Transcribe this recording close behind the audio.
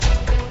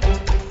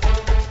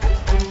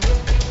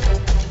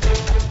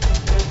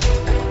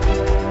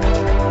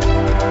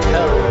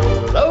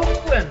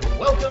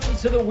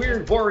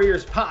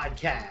Warriors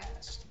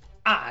podcast.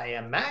 I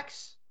am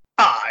Max.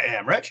 I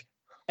am Rich.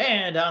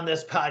 And on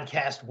this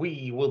podcast,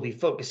 we will be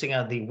focusing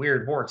on the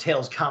Weird War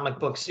Tales comic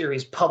book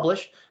series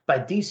published by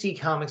DC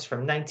Comics from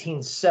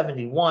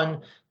 1971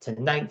 to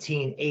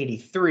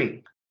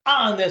 1983.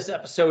 On this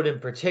episode in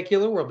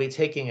particular, we'll be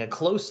taking a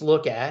close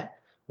look at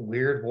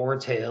Weird War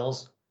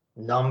Tales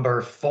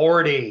number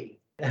 40.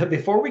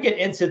 Before we get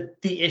into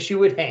the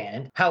issue at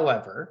hand,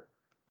 however,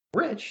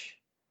 Rich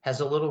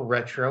has a little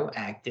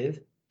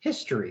retroactive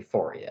history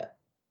for you.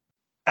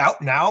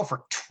 Out now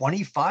for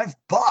 $25.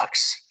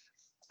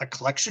 A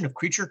collection of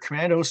Creature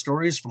Commando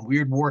stories from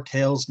Weird War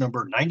Tales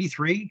number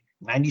 93,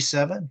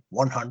 97,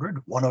 100,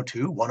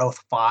 102,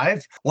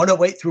 105,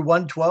 108 through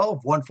 112,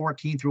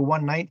 114 through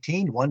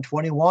 119,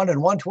 121, and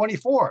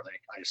 124.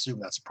 I assume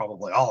that's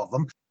probably all of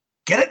them.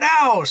 Get it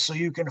now so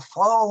you can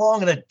follow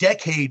along in a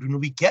decade when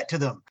we get to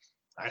them.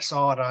 I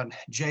saw it on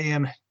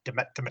J.M.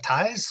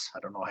 DeMatteis, I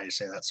don't know how you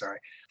say that, sorry,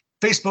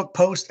 Facebook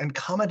post, and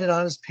commented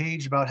on his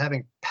page about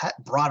having Pat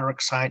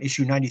Broderick sign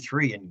issue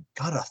 93 and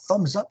got a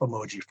thumbs up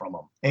emoji from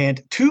him.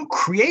 And 2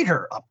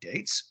 creator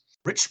updates.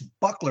 Rich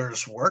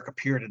Buckler's work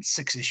appeared in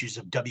 6 issues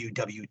of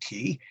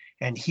WWT,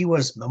 and he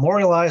was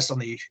memorialized on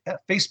the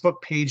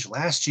Facebook page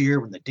last year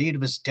when the date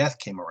of his death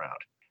came around.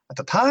 At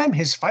the time,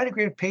 his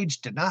Vitagraph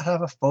page did not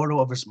have a photo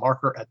of his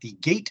marker at the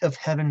Gate of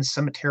Heaven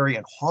Cemetery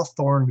in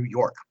Hawthorne, New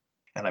York,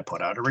 and I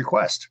put out a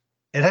request.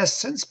 It has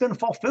since been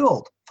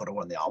fulfilled, photo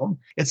on the album.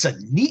 It's a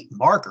neat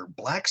marker,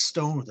 black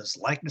stone with his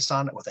likeness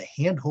on it with a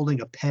hand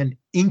holding a pen,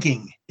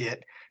 inking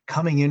it,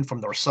 coming in from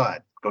their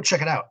side. Go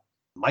check it out.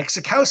 Mike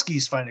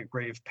Sikowski's Find a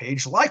Grave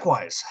page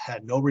likewise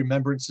had no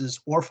remembrances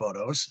or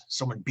photos.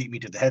 Someone beat me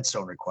to the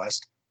headstone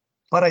request.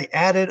 But I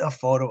added a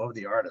photo of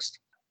the artist.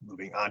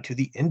 Moving on to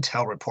the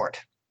Intel report.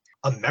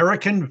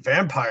 American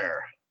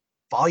Vampire,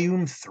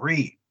 Volume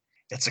 3.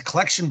 It's a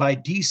collection by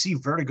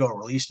DC Vertigo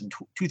released in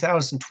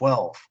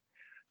 2012.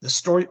 The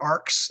story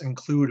arcs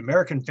include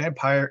American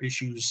Vampire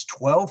issues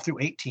 12 through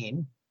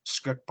 18,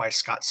 script by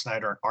Scott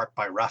Snyder and art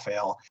by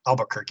Raphael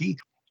Albuquerque,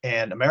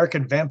 and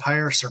American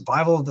Vampire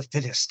Survival of the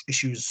Fittest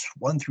issues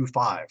 1 through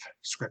 5,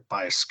 script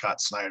by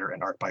Scott Snyder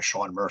and art by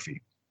Sean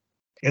Murphy.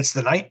 It's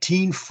the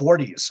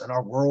 1940s and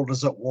our world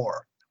is at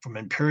war. From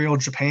Imperial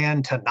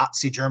Japan to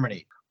Nazi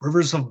Germany,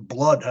 rivers of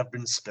blood have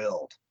been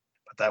spilled.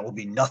 But that will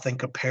be nothing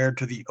compared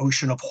to the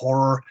ocean of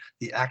horror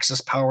the Axis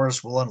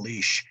powers will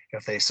unleash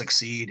if they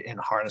succeed in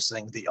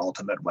harnessing the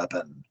ultimate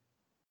weapon,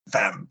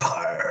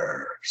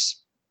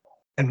 vampires.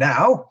 And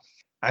now,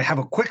 I have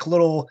a quick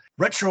little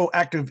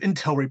retroactive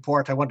intel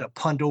report I want to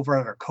punt over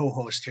at our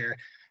co-host here.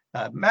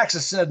 Max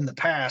has said in the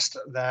past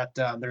that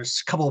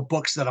there's a couple of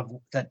books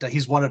that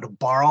he's wanted to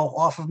borrow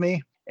off of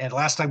me. And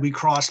last time we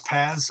crossed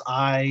paths,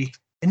 I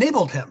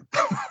enabled him.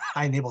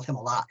 I enabled him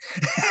a lot.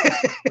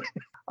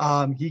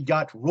 He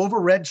got Rover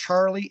Red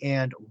Charlie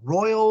and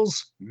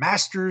Royals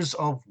Masters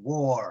of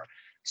War.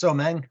 So,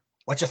 man,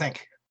 what you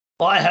think?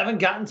 Well, I haven't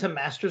gotten to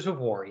Masters of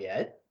War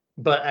yet,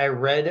 but I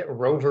read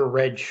Rover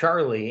Red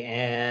Charlie,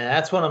 and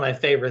that's one of my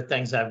favorite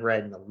things I've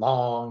read in a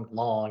long,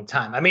 long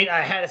time. I mean,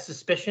 I had a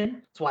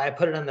suspicion. That's why I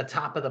put it on the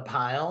top of the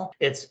pile.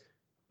 It's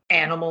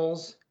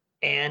animals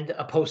and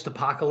a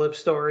post-apocalypse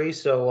story.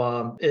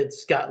 So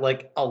it's got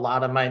like a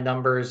lot of my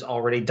numbers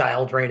already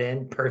dialed right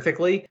in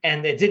perfectly,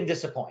 and it didn't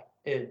disappoint.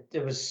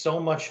 It was so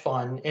much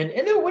fun, and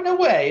in a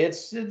way,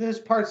 there's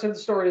parts of the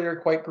story that are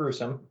quite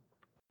gruesome,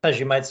 as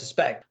you might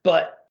suspect.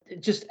 But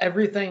just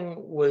everything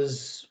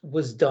was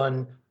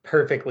done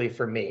perfectly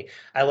for me.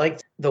 I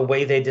liked the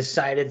way they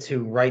decided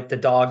to write the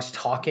dogs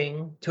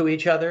talking to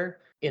each other.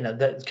 You know,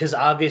 because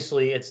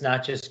obviously it's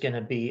not just going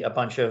to be a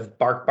bunch of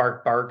bark,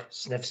 bark, bark,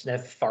 sniff,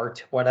 sniff,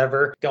 fart,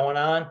 whatever going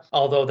on.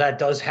 Although that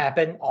does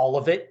happen, all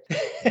of it,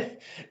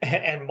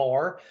 and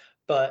more.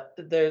 But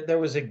there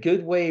was a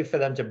good way for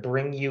them to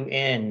bring you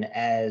in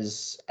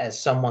as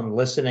someone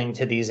listening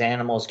to these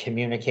animals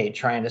communicate,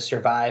 trying to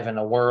survive in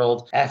a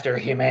world after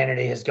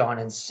humanity has gone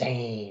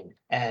insane.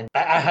 And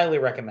I highly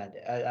recommend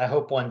it. I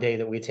hope one day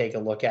that we take a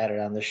look at it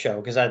on the show,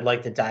 because I'd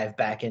like to dive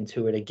back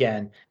into it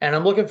again. And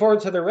I'm looking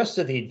forward to the rest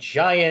of the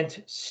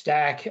giant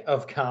stack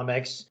of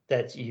comics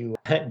that you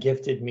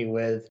gifted me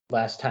with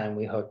last time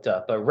we hooked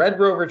up. But Red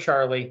Rover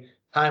Charlie,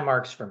 high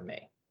marks from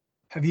me.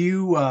 Have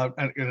you, on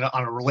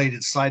a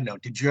related side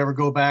note, did you ever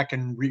go back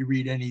and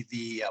reread any of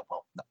the,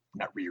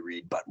 not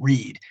reread, but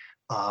read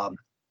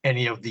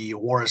any of the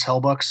War is Hell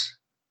books?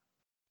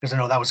 Because I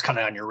know that was kind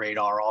of on your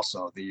radar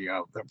also,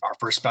 our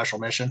first special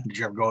mission. Did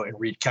you ever go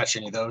and catch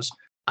any of those?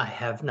 I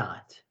have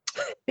not.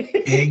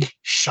 Big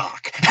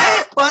shock.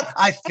 But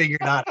I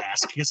figured I'd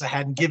ask because I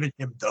hadn't given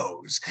him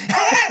those.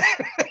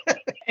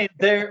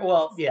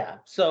 Yeah.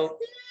 So,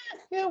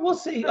 yeah, we'll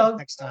see.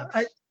 Next time.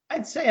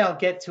 I'd say I'll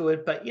get to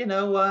it, but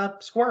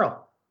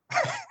squirrel.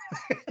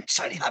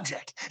 Shiny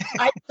object.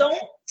 I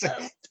don't.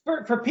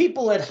 For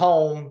people at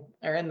home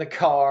or in the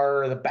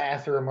car or the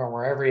bathroom or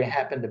wherever you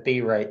happen to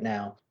be right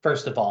now,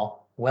 first of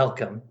all,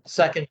 welcome.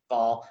 Second of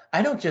all,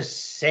 I don't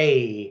just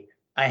say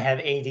I have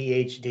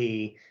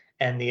ADHD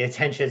and the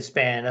attention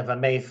span of a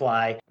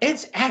mayfly.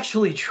 It's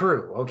actually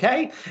true,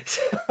 okay?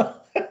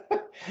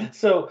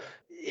 So,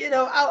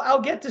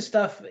 I'll get to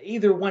stuff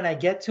either when I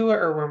get to it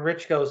or when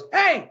Rich goes,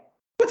 "Hey,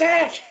 what the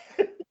heck?"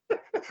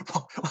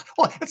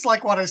 Well, it's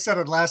like what I said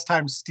at last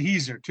time's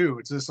teaser too.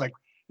 It's just like,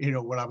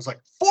 when I was like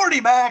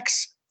 40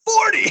 Max,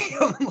 40.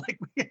 Like,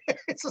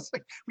 it's just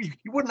like you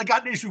wouldn't have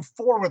gotten issue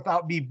 4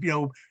 without me,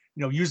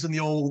 using the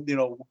old,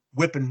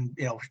 whip and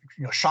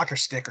shocker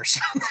stick or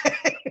something.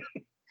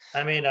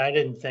 I mean, I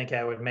didn't think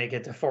I would make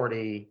it to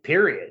 40,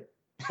 period.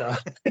 So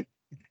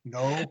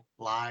no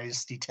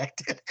lies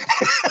detected.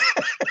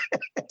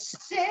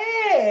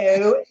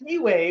 So,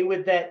 anyway,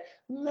 with that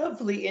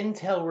lovely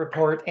intel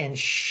report and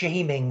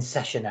shaming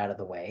session out of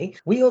the way,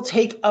 we'll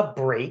take a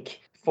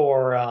break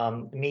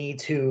for me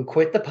to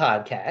quit the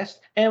podcast,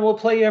 and we'll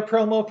play a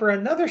promo for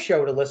another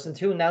show to listen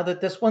to now that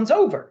this one's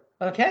over.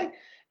 Okay?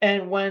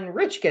 And when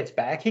Rich gets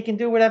back, he can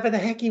do whatever the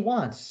heck he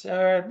wants,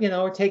 or,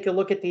 or take a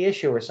look at the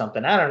issue or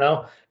something. I don't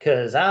know,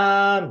 because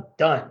I'm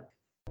done.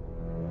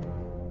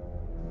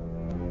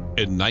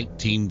 In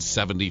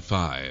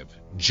 1975,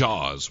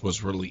 Jaws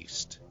was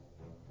released.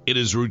 It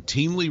is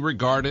routinely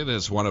regarded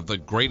as one of the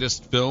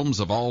greatest films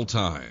of all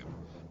time,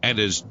 and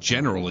is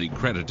generally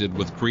credited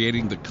with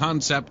creating the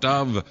concept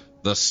of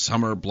the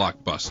summer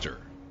blockbuster.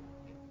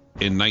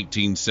 In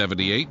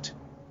 1978,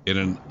 in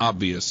an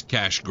obvious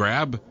cash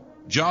grab,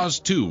 Jaws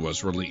 2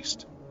 was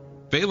released,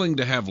 failing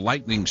to have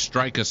lightning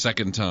strike a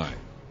second time,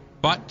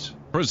 but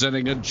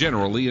presenting a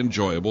generally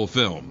enjoyable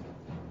film.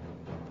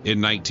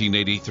 In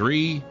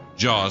 1983,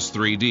 Jaws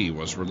 3D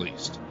was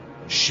released,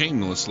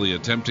 shamelessly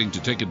attempting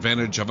to take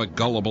advantage of a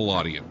gullible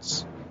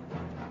audience.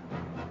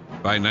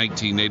 By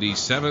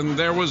 1987,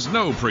 there was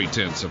no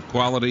pretense of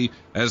quality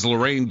as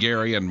Lorraine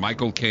Gary and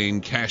Michael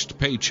Caine cashed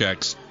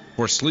paychecks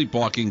for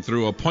sleepwalking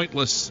through a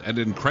pointless and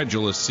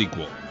incredulous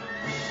sequel.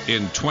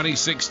 In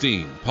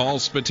 2016, Paul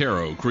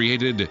Spatero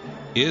created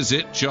Is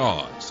It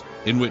Jaws?,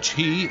 in which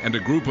he and a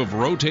group of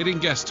rotating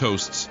guest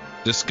hosts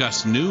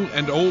discuss new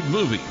and old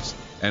movies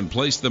and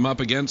place them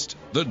up against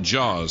the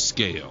Jaws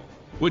scale,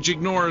 which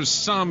ignores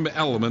some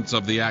elements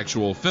of the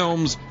actual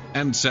films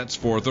and sets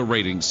forth a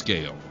rating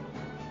scale.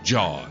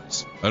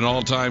 Jaws, an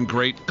all-time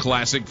great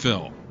classic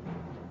film.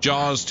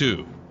 Jaws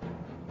 2,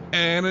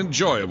 an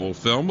enjoyable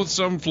film with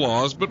some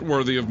flaws but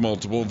worthy of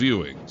multiple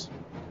viewings.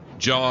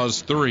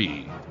 Jaws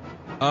 3,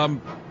 a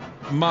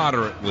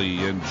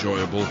moderately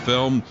enjoyable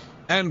film.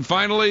 And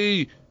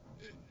finally,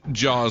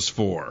 Jaws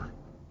 4,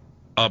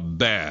 a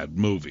bad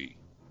movie.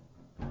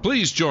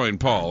 Please join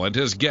Paul and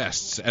his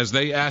guests as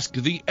they ask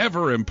the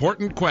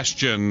ever-important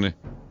question,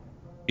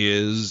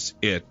 is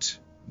it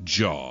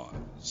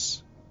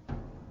Jaws?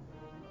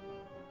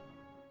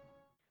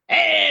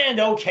 And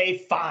okay,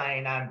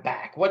 fine, I'm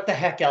back. What the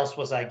heck else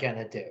was I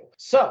gonna do?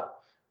 So,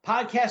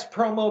 podcast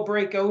promo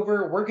break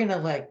over. We're gonna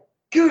let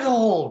good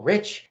old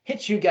Rich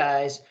hit you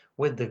guys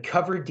with the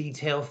cover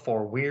detail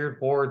for Weird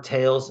War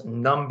Tales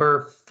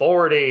number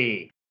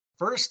 40.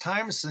 First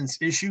time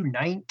since issue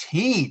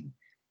 19.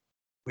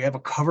 We have a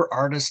cover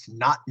artist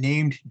not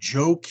named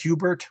Joe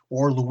Kubert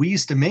or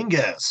Luis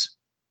Dominguez.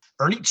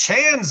 Ernie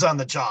Chan's on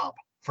the job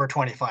for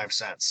 25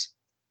 cents.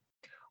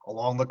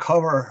 Along the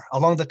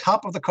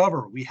top of the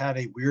cover, we have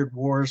a Weird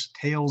Wars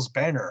Tales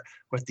banner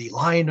with the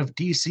Line of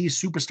DC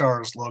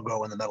Superstars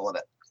logo in the middle of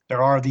it.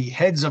 There are the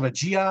heads of a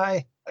GI,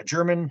 a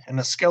German, and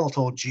a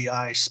skeletal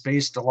GI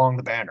spaced along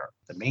the banner.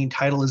 The main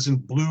title is in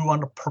blue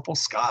on a purple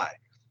sky.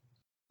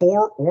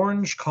 4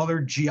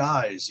 orange-colored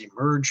GIs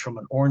emerge from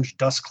an orange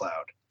dust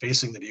cloud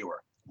facing the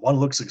viewer. One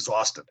looks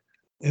exhausted.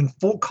 In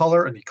full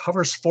color in the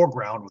cover's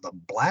foreground with a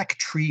black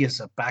tree as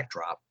a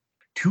backdrop,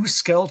 2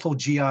 skeletal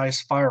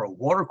GIs fire a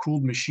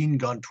water-cooled machine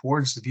gun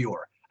towards the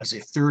viewer as a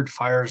third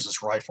fires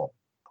his rifle.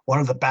 One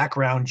of the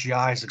background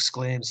GIs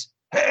exclaims,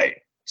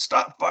 "Hey,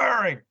 stop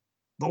firing!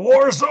 The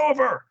war's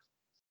over!"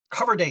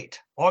 Cover date,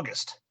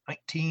 August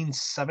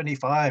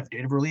 1975.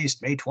 Date of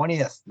release, May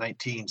 20th,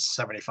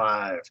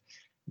 1975.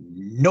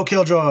 No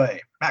Killjoy.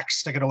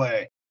 Max, take it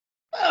away.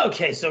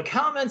 Okay, so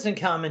comments and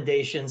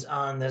commendations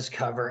on this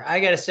cover. I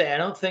gotta say, I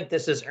don't think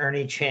this is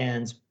Ernie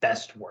Chan's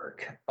best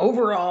work.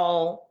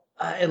 Overall,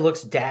 it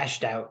looks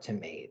dashed out to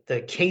me.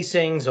 The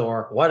casings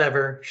or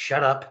whatever,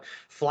 shut up,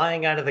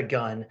 flying out of the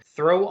gun,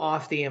 throw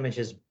off the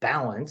image's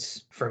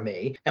balance for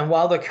me. And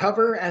while the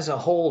cover as a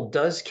whole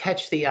does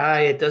catch the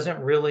eye, it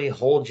doesn't really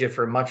hold you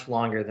for much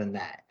longer than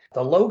that.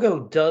 The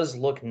logo does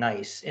look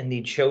nice in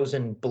the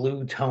chosen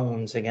blue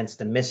tones against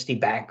the misty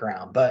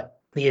background, but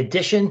the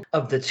addition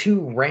of the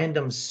 2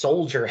 random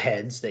soldier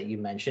heads that you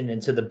mentioned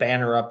into the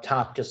banner up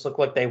top just look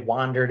like they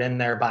wandered in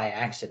there by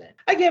accident.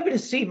 I give it a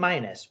C-,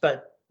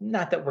 but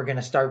not that we're going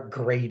to start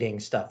grading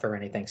stuff or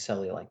anything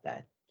silly like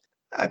that.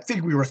 I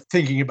think we were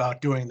thinking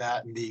about doing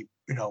that in the,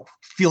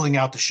 feeling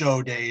out the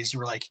show days. We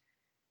were like,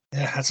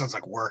 yeah, that sounds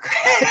like work.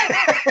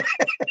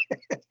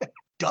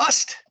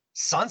 Dust,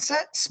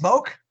 sunset,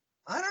 smoke.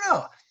 I don't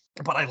know.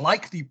 But I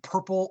like the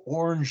purple,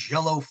 orange,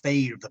 yellow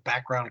fade of the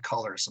background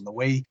colors and the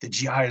way the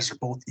GIs are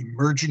both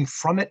emerging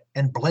from it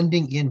and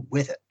blending in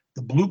with it.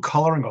 The blue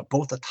coloring of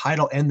both the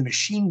title and the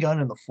machine gun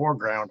in the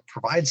foreground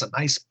provides a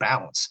nice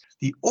balance.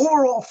 The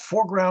overall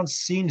foreground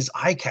scene is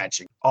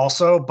eye-catching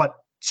also, but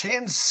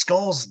Chan's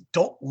skulls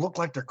don't look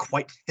like they're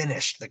quite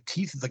finished. The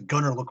teeth of the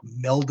gunner look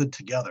melded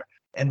together.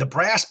 And the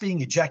brass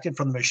being ejected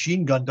from the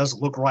machine gun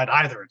doesn't look right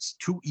either. It's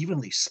too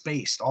evenly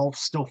spaced, all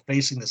still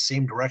facing the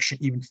same direction,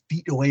 even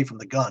feet away from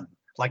the gun,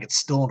 like it's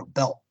still in a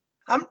belt.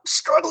 I'm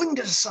struggling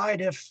to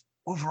decide if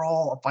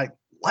I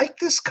like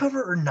this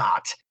cover or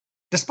not.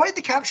 Despite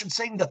the caption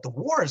saying that the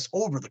war is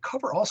over, the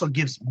cover also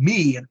gives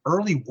me an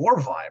early war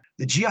vibe.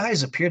 The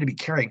GIs appear to be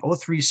carrying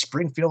 03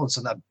 Springfields,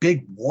 and that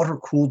big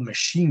water-cooled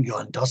machine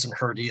gun doesn't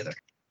hurt either.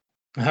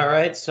 All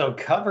right, so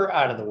cover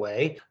out of the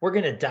way. We're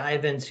going to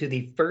dive into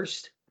the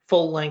first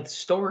full-length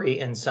story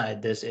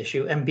inside this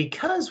issue, and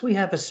because we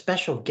have a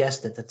special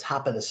guest at the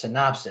top of the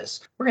synopsis,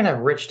 we're going to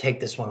have Rich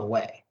take this one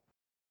away.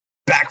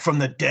 Back from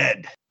the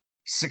Dead.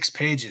 6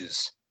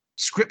 pages.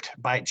 Script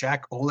by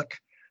Jack Olick.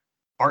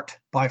 Art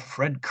by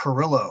Fred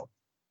Carrillo.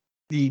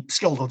 The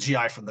skeletal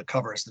GI from the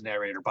cover is the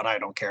narrator, but I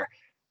don't care.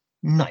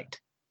 Night.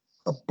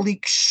 A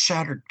bleak,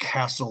 shattered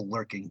castle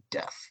lurking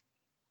death.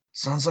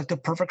 Sounds like the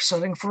perfect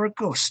setting for a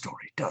ghost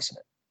story, doesn't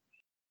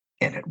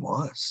it? And it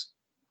was.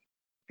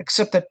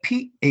 Except that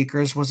Pete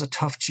Akers was a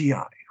tough GI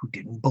who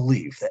didn't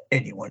believe that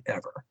anyone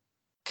ever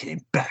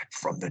came back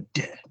from the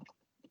dead.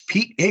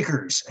 Pete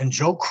Akers and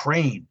Joe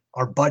Crane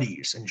are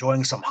buddies,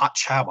 enjoying some hot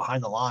chow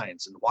behind the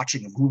lines and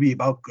watching a movie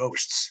about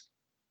ghosts.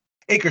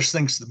 Akers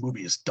thinks the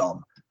movie is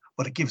dumb,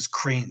 but it gives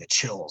Crane the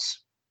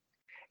chills.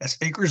 As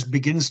Akers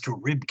begins to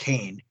rib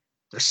Kane,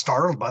 they're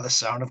startled by the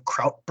sound of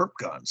Kraut burp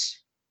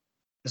guns.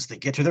 As they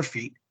get to their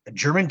feet, a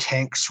German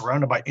tank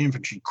surrounded by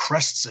infantry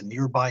crests a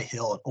nearby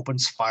hill and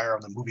opens fire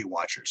on the movie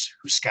watchers,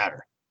 who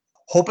scatter.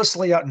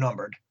 Hopelessly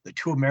outnumbered, the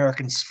 2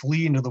 Americans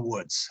flee into the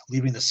woods,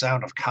 leaving the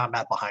sound of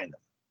combat behind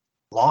them.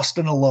 Lost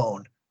and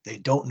alone, they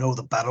don't know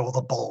the Battle of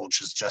the Bulge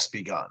has just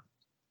begun.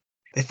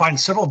 They find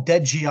several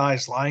dead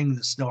GIs lying in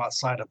the snow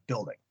outside a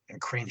building, and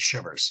Crane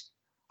shivers.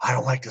 I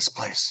don't like this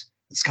place.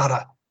 It's got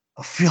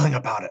a feeling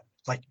about it,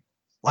 like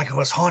it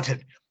was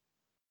haunted.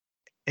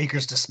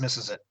 Akers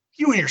dismisses it.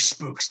 You and your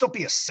spooks, don't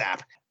be a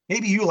sap.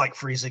 Maybe you like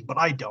freezing, but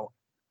I don't.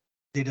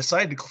 They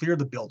decide to clear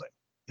the building.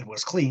 If it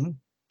was clean,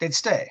 they'd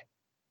stay.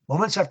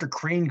 Moments after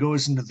Crane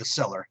goes into the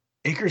cellar,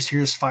 Akers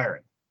hears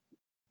firing.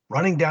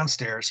 Running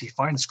downstairs, he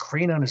finds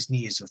Crane on his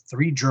knees with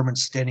 3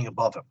 Germans standing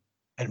above him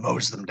and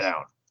mows them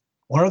down.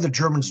 One of the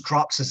Germans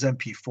drops his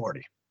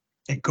MP40.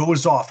 It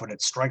goes off when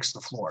it strikes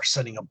the floor,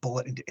 sending a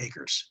bullet into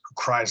Akers, who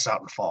cries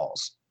out and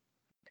falls.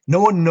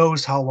 No one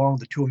knows how long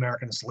the 2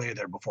 Americans lay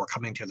there before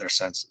coming to their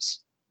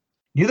senses.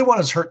 Neither one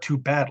is hurt too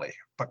badly,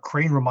 but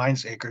Crane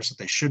reminds Akers that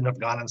they shouldn't have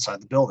gone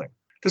inside the building.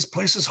 This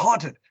place is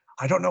haunted.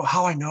 I don't know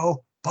how I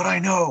know, but I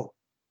know.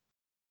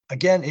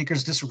 Again,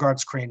 Akers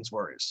disregards Crane's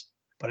worries,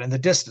 but in the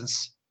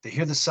distance, they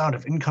hear the sound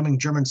of incoming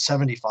German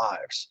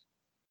 75s.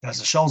 As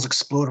the shells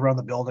explode around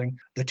the building,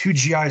 the 2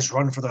 GIs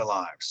run for their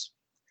lives.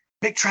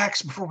 Big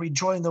tracks before we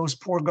join those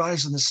poor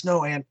guys in the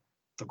snow, and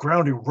the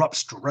ground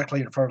erupts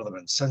directly in front of them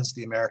and sends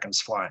the Americans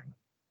flying.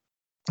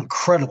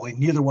 Incredibly,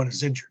 neither one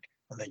is injured,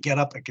 and they get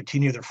up and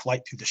continue their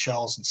flight through the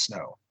shells and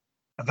snow.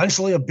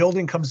 Eventually, a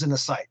building comes into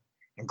sight,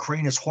 and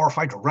Crane is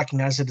horrified to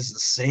recognize it as the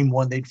same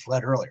one they'd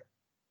fled earlier.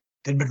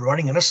 They'd been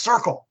running in a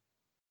circle.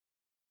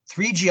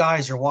 3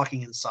 GIs are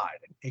walking inside,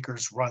 and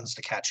Akers runs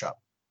to catch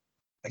up.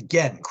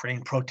 Again,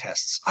 Crane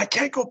protests. I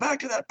can't go back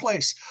to that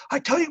place. I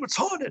tell you it's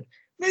haunted.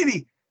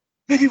 Maybe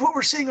what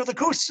we're seeing are the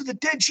ghosts of the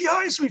dead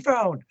GIs we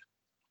found.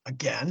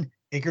 Again,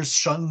 Akers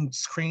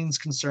shuns Crane's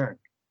concern.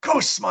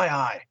 Ghosts, my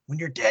eye. When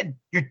you're dead,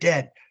 you're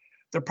dead.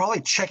 They're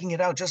probably checking it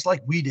out just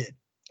like we did.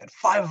 And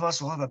 5 of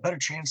us will have a better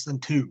chance than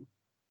 2.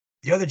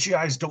 The other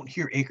GIs don't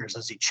hear Akers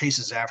as he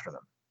chases after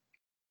them.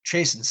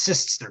 Chase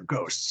insists they're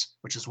ghosts,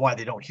 which is why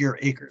they don't hear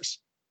Akers,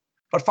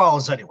 but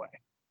follows anyway.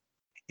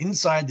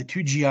 Inside, the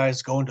 2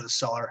 GIs go into the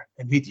cellar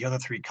and meet the other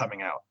 3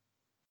 coming out.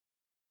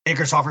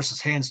 Akers offers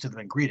his hands to them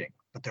in greeting,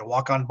 but they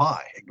walk on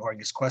by, ignoring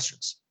his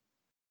questions.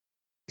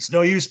 It's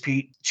no use,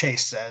 Pete,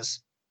 Chase says.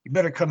 You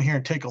better come here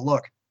and take a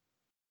look.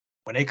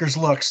 When Akers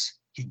looks,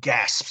 he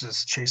gasps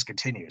as Chase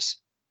continues.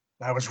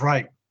 I was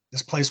right.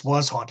 This place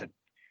was haunted,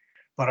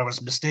 but I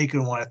was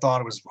mistaken when I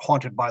thought it was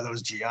haunted by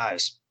those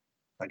GIs.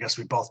 I guess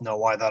we both know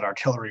why that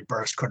artillery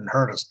burst couldn't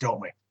hurt us, don't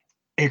we?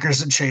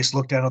 Akers and Chase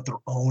looked down at their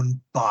own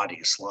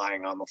bodies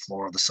lying on the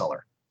floor of the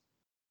cellar.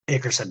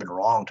 Akers had been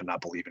wrong to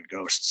not believe in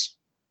ghosts.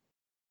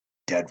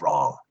 Dead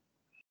wrong.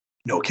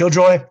 No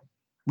Killjoy.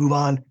 Move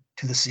on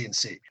to the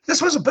CNC.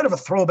 This was a bit of a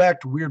throwback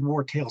to Weird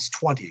War Tales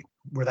 20,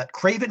 where that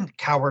craven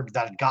coward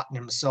that had gotten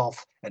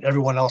himself and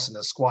everyone else in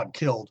his squad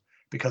killed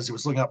because he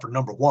was looking out for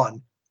number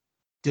 1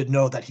 didn't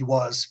know that he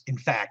was, in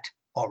fact,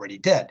 already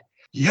dead.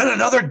 Yet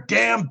another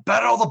damn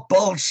Battle of the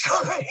Bulge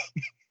story.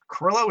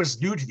 Carrillo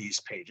is new to these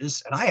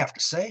pages, and I have to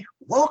say,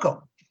 welcome.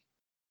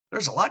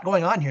 There's a lot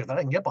going on here that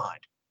I can get behind.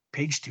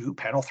 Page 2,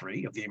 panel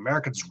 3, of the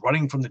Americans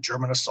running from the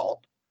German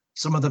assault,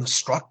 some of them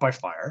struck by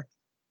fire.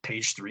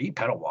 Page 3,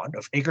 panel 1,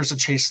 of Akers and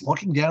Chase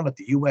looking down at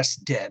the U.S.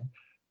 dead,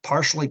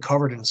 partially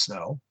covered in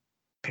snow.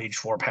 page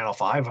 4, panel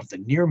 5, of the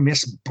near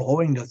miss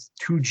blowing the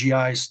two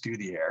GIs through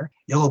the air.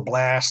 Yellow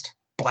blast,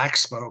 black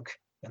smoke,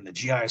 and the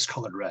GIs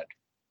colored red.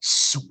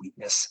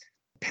 Sweetness.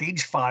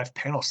 Page 5,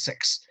 panel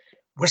 6.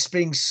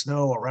 Wisping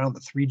snow around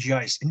the three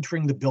GIs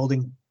entering the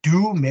building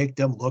do make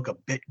them look a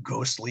bit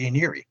ghostly and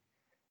eerie.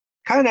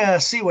 Kind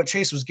of see what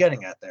Chase was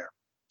getting at there.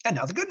 And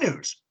now the good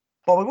news.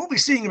 While we won't be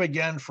seeing him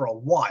again for a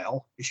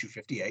while, issue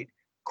 58,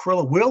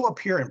 Kurilla will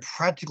appear in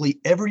practically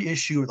every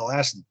issue of the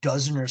last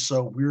dozen or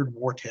so Weird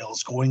War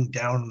tales going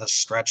down the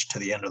stretch to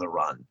the end of the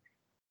run.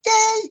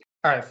 Yay!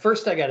 All right,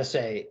 first I got to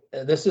say,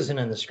 this isn't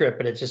in the script,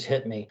 but it just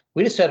hit me.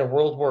 We just had a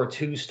World War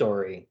II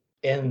story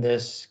in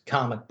this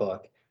comic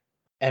book,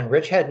 and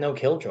Rich had no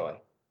Killjoy.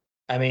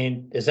 I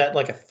mean, is that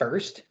like a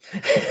first?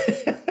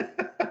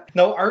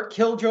 No Art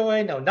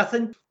Killjoy, no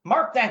nothing?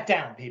 Mark that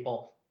down,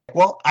 people.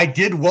 Well, I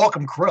did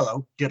welcome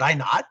Kurilla, did I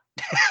not?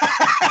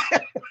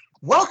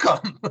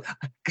 Welcome,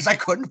 because I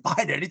couldn't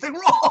find anything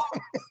wrong.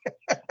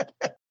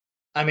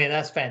 I mean,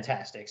 that's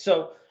fantastic.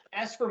 So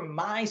as for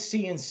my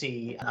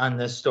CNC on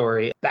this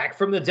story, Back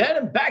from the Dead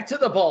and Back to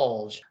the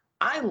Bulge,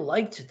 I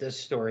liked this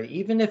story,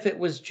 even if it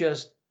was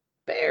just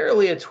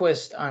barely a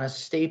twist on a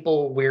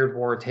staple Weird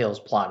War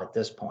Tales plot at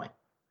this point.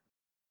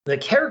 The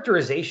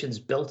characterizations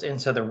built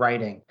into the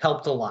writing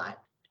helped a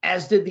lot,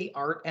 as did the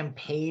art and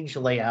page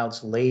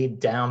layouts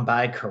laid down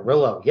by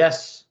Kurillo.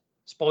 Yes,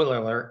 spoiler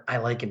alert, I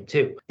like him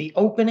too. The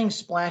opening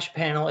splash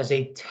panel is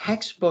a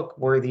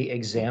textbook-worthy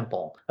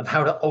example of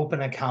how to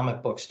open a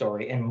comic book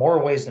story in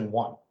more ways than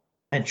one.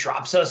 It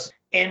drops us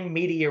in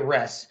media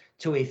res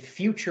to a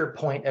future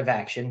point of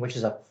action, which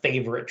is a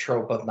favorite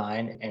trope of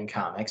mine in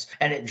comics,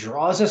 and it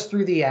draws us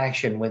through the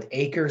action with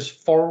Acre's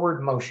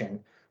forward motion,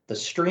 the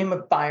stream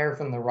of fire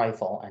from the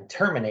rifle, and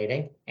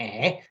terminating,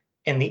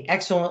 in the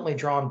excellently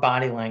drawn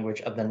body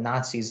language of the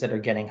Nazis that are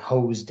getting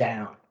hosed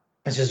down.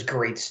 This is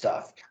great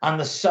stuff. On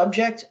the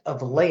subject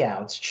of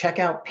layouts, check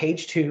out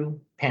page 2,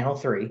 panel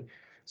 3.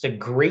 It's a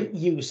great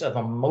use of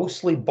a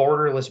mostly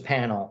borderless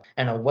panel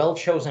and a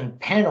well-chosen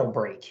panel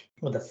break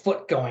with a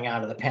foot going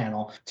out of the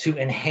panel to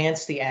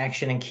enhance the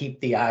action and keep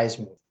the eyes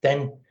moved.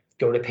 Then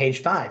go to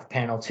page 5,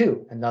 panel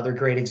 2, another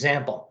great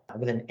example,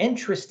 with an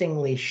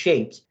interestingly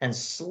shaped and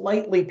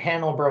slightly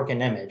panel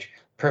broken image,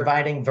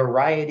 providing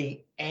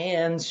variety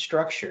and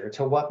structure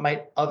to what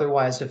might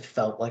otherwise have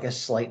felt like a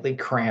slightly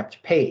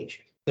cramped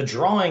page. The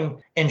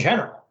drawing in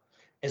general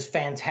is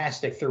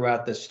fantastic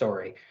throughout this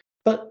story.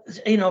 But,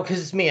 you know, because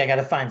it's me, I got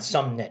to find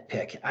some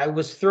nitpick. I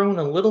was thrown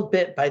a little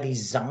bit by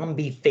these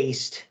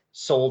zombie-faced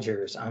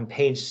soldiers on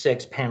page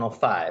 6, panel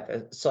 5.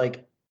 It's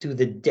like, do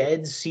the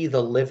dead see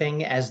the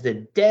living as the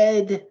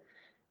dead?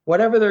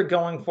 Whatever they're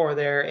going for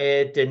there,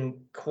 it didn't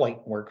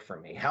quite work for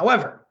me.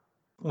 However,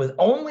 with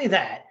only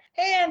that,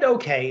 and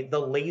okay, the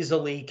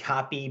lazily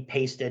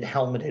copy-pasted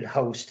helmeted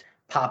host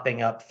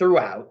popping up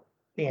throughout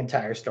the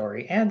entire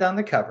story and on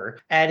the cover,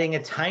 adding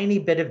a tiny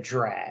bit of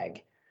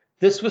drag,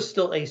 this was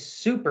still a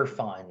super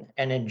fun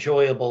and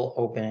enjoyable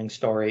opening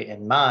story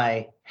in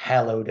my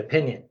hallowed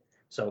opinion.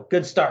 So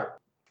good start.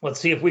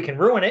 Let's see if we can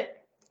ruin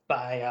it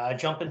by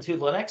jumping to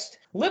the next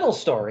little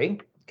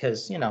story,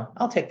 because, you know,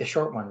 I'll take the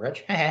short one,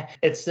 Rich.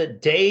 It's the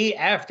Day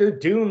After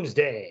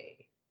Doomsday.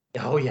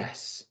 Oh,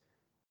 yes.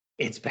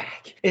 It's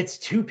back. It's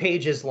 2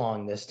 pages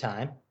long this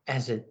time,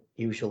 as it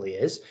usually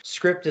is.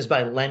 Script is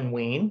by Len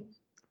Wein,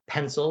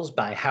 pencils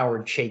by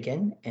Howard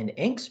Chaykin, and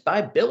inks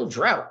by Bill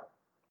Drought.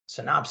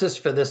 Synopsis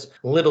for this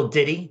little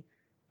ditty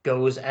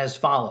goes as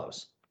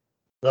follows.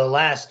 The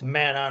last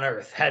man on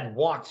Earth had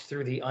walked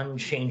through the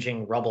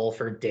unchanging rubble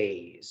for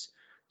days.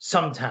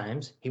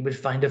 Sometimes he would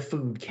find a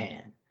food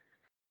can,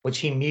 which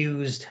he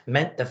mused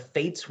meant the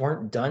fates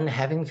weren't done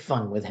having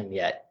fun with him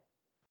yet.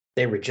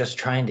 They were just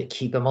trying to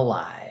keep him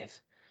alive.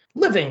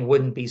 Living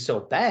wouldn't be so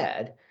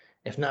bad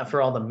if not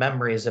for all the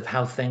memories of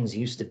how things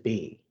used to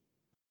be.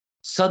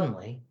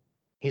 Suddenly,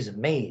 he's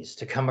amazed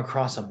to come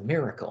across a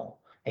miracle,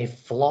 a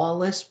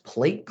flawless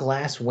plate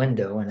glass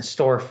window in a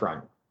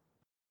storefront.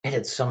 It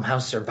had somehow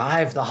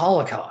survived the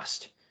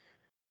Holocaust.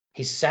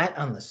 He sat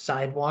on the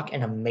sidewalk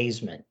in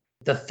amazement.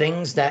 The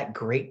things that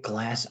great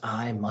glass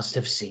eye must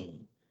have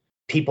seen.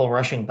 People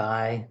rushing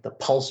by, the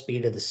pulse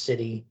beat of the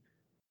city.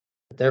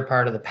 But they're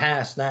part of the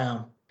past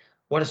now.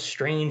 What a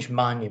strange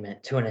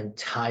monument to an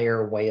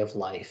entire way of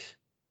life.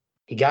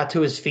 He got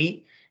to his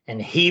feet and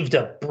heaved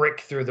a brick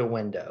through the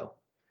window.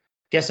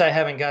 Guess I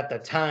haven't got the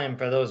time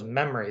for those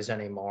memories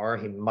anymore,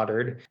 he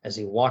muttered as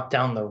he walked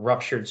down the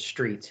ruptured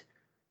street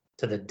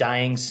to the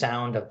dying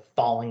sound of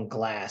falling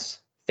glass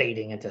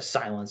fading into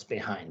silence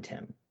behind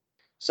him.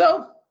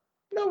 So,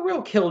 no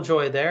real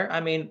killjoy there.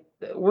 I mean,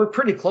 we're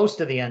pretty close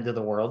to the end of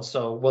the world,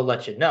 so we'll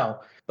let you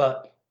know.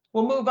 But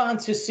we'll move on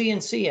to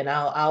CNC, and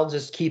I'll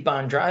just keep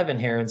on driving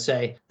here and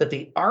say that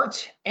the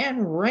art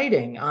and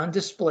writing on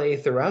display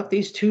throughout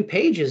these 2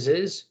 pages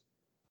is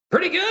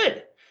pretty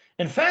good.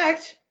 In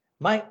fact,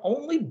 my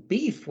only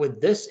beef with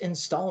this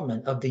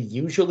installment of the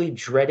usually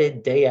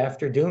dreaded Day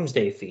After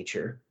Doomsday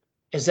feature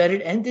is that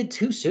it ended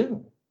too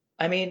soon.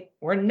 I mean,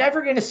 we're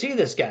never going to see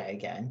this guy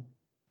again.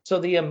 So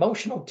the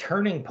emotional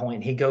turning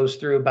point he goes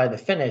through by the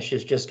finish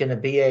is just going to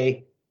be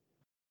a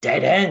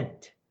dead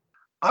end.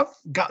 I've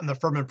gotten the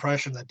firm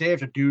impression that Day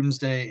After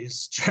Doomsday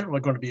is generally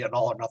going to be an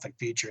all or nothing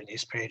feature in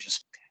these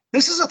pages.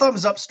 This is a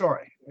thumbs up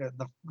story.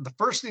 The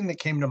first thing that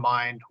came to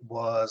mind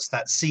was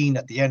that scene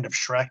at the end of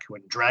Shrek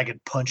when Dragon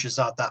punches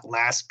out that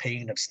last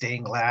pane of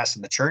stained glass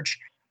in the church.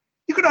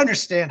 You could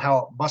understand how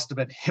it must have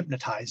been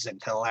hypnotizing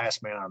to the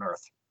last man on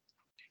Earth.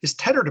 His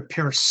tethered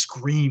appearance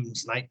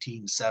screams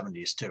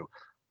 1970s too.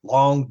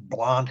 Long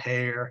blonde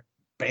hair,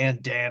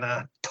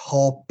 bandana,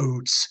 tall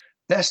boots.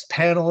 Best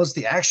panel is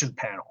the action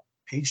panel,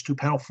 page 2,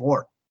 panel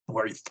 4,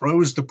 where he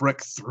throws the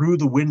brick through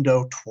the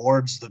window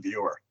towards the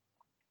viewer.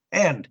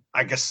 And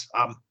I guess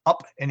I'm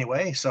up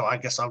anyway, so I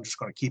guess I'm just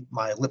going to keep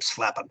my lips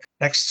flapping.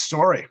 Next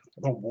story,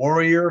 The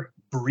Warrior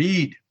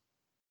Breed.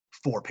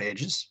 4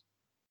 pages.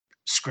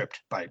 Script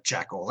by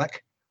Jack Olek.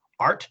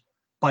 Art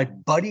by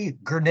Buddy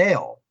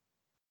Gurnale.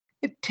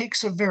 It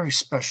takes a very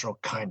special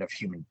kind of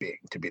human being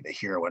to be the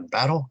hero in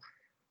battle,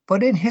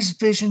 but in his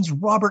visions,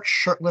 Robert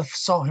Shurtleff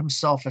saw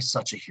himself as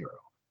such a hero.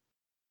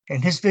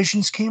 And his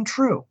visions came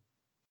true,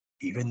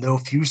 even though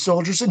few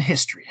soldiers in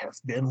history have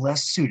been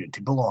less suited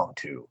to belong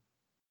to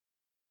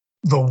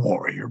the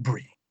warrior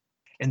breed.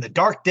 In the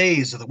dark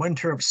days of the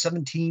winter of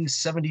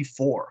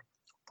 1774,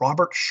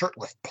 Robert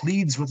Shurtleff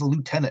pleads with a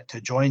lieutenant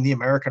to join the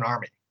American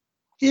Army.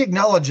 He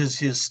acknowledges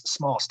his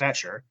small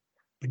stature,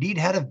 but he'd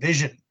had a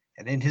vision,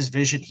 and in his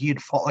vision he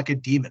had fought like a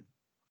demon.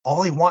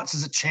 All he wants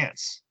is a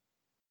chance.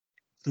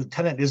 The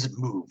lieutenant isn't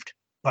moved,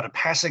 but a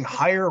passing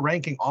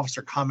higher-ranking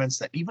officer comments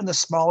that even the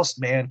smallest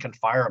man can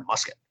fire a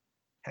musket,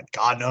 and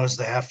God knows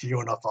they have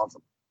few enough of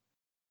them.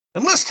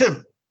 Enlist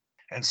him!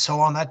 And so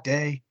on that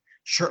day,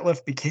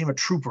 Shurtleff became a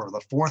trooper of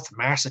the 4th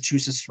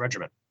Massachusetts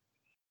Regiment.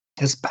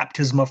 His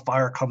baptism of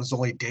fire comes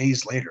only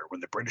days later when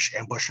the British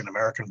ambush an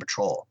American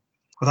patrol.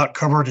 Without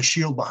cover to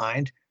shield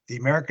behind, the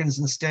Americans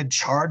instead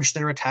charge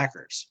their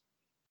attackers.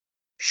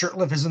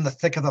 Shurtleff is in the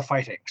thick of the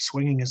fighting,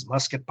 swinging his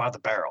musket by the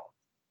barrel.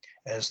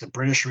 As the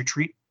British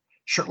retreat,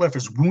 Shurtleff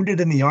is wounded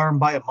in the arm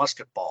by a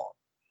musket ball.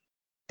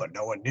 But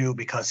no one knew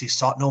because he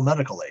sought no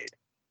medical aid.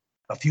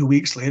 A few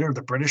weeks later,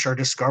 the British are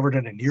discovered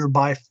in a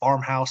nearby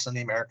farmhouse and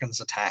the Americans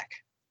attack.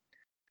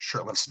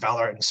 Shurtleff's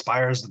valor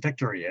inspires the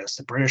victory as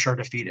the British are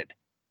defeated.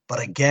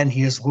 But again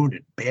he is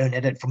wounded,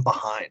 bayoneted from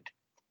behind.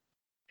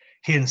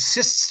 He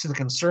insists to the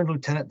concerned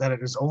lieutenant that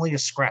it is only a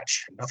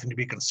scratch, nothing to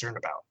be concerned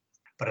about.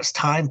 But as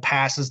time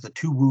passes, the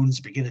 2 wounds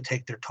begin to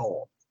take their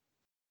toll.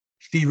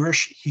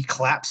 Feverish, he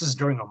collapses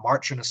during a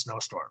march in a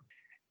snowstorm.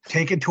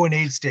 Taken to an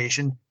aid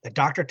station, the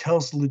doctor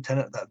tells the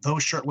lieutenant that though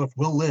Shurtleff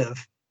will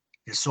live,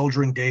 his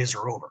soldiering days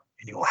are over,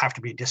 and he will have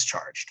to be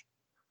discharged.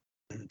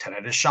 The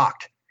lieutenant is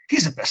shocked.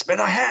 He's the best man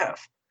I have.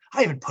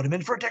 I even put him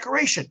in for a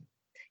decoration.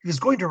 If he's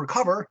going to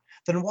recover,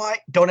 then why?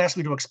 Don't ask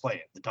me to explain,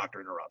 the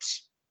doctor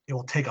interrupts. It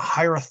will take a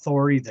higher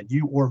authority than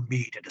you or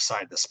me to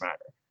decide this matter.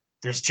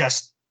 There's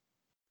just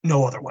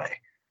no other way.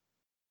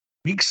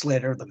 Weeks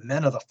later, the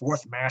men of the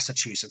 4th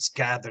Massachusetts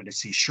gather to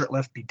see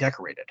Shurtleff be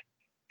decorated.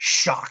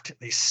 Shocked,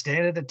 they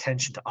stand at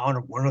attention to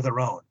honor one of their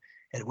own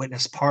and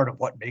witness part of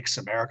what makes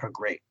America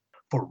great.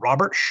 For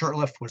Robert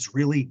Shurtleff was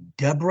really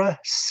Deborah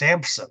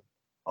Sampson,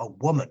 a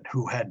woman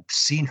who had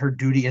seen her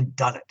duty and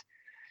done it,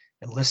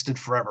 enlisted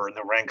forever in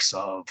the ranks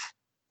of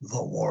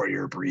the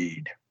warrior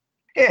breed.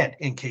 And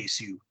in case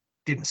you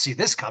didn't see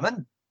this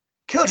coming,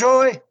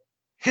 Killjoy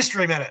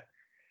History Minute.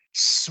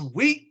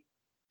 Sweet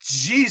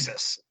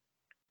Jesus.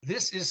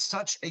 This is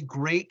such a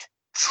great,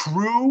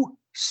 true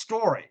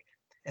story.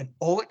 And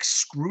Olek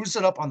screws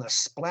it up on the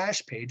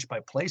splash page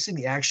by placing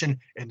the action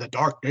in the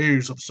dark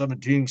days of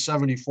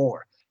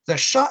 1774. The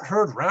shot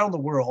heard round the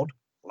world,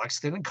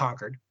 Lexington and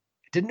Concord,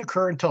 didn't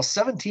occur until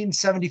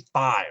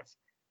 1775.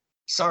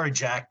 Sorry,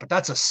 Jack, but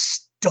that's a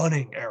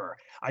stunning error.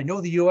 I know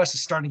the U.S.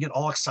 is starting to get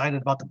all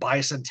excited about the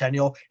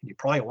bicentennial, and you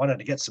probably wanted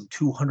to get some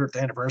 200th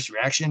anniversary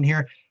action in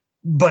here,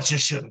 but you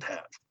shouldn't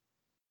have.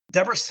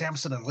 Deborah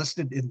Sampson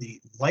enlisted in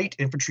the Light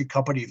Infantry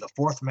Company of the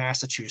 4th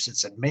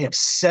Massachusetts in May of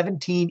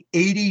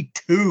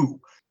 1782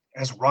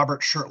 as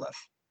Robert Shurtleff.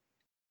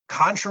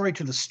 Contrary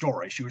to the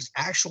story, she was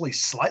actually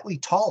slightly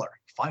taller,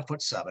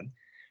 5'7",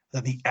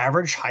 than the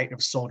average height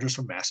of soldiers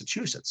from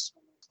Massachusetts.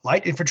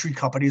 Light infantry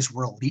companies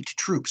were elite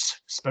troops,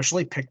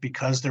 specially picked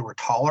because they were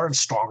taller and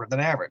stronger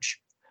than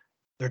average.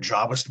 Their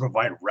job was to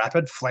provide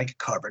rapid flank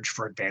coverage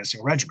for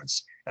advancing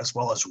regiments, as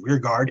well as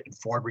rearguard and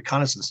forward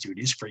reconnaissance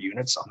duties for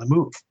units on the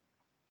move.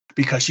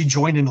 Because she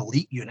joined an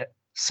elite unit,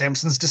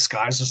 Sampson's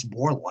disguise was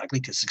more likely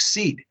to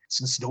succeed,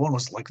 since no one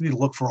was likely to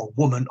look for a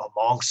woman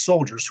among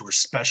soldiers who were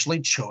specially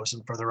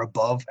chosen for their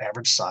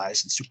above-average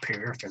size and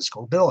superior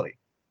physical ability.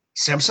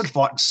 Sampson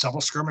fought in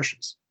several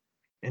skirmishes.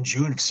 In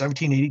June of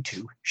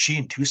 1782, she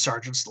and 2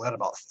 sergeants led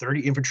about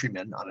 30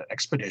 infantrymen on an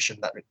expedition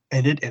that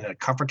ended in a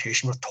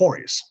confrontation with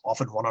Tories,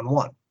 often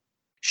one-on-one.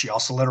 She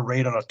also led a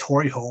raid on a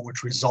Tory home,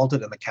 which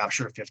resulted in the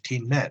capture of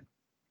 15 men.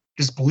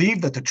 It is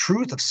believed that the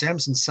truth of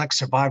Sampson's sex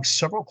survived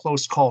several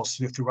close calls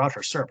throughout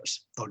her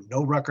service, though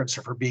no records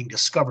of her being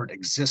discovered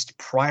exist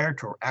prior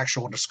to her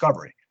actual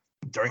discovery.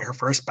 During her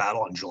first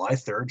battle on July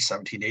 3rd,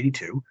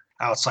 1782,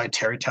 outside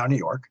Tarrytown, New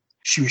York,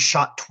 she was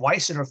shot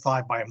twice in her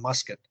thigh by a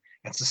musket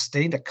and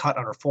sustained a cut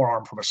on her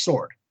forearm from a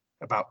sword,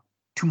 about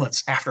 2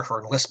 months after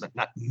her enlistment,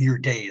 not mere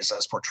days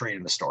as portrayed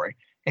in the story.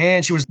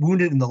 And she was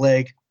wounded in the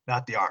leg,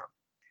 not the arm.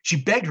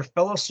 She begged her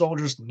fellow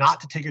soldiers not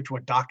to take her to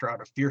a doctor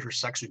out of fear her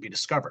sex would be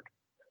discovered,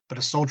 but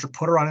a soldier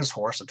put her on his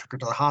horse and took her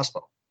to the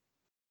hospital.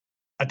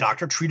 A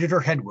doctor treated her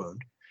head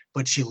wound,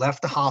 but she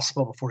left the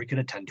hospital before he could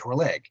attend to her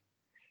leg.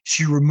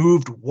 She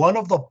removed one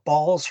of the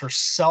balls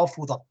herself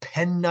with a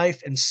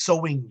penknife and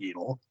sewing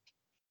needle,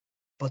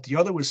 but the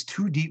other was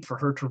too deep for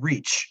her to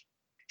reach.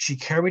 She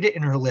carried it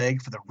in her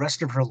leg for the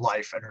rest of her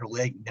life, and her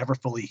leg never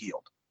fully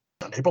healed.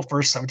 On April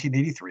 1st,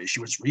 1783, she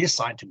was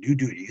reassigned to new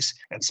duties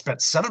and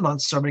spent 7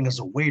 months serving as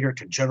a waiter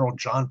to General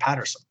John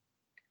Patterson.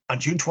 On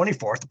June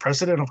 24th, the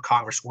President of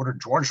Congress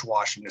ordered George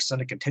Washington to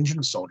send a contingent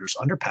of soldiers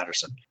under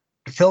Patterson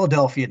to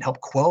Philadelphia and help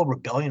quell a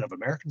rebellion of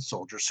American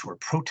soldiers who were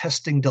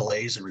protesting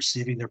delays in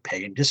receiving their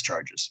pay and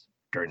discharges.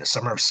 During the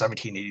summer of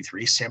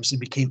 1783, Sampson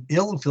became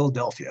ill in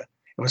Philadelphia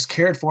and was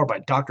cared for by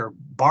Dr.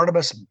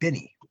 Barnabas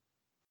Binney.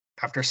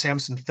 After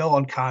Sampson fell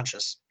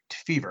unconscious to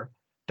fever,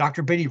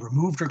 Dr. Binney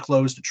removed her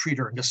clothes to treat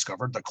her and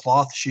discovered the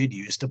cloth she had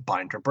used to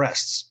bind her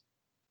breasts.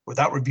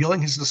 Without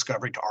revealing his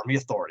discovery to Army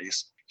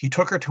authorities, he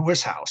took her to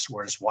his house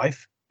where his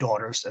wife,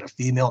 daughters, and a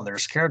female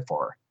nurse cared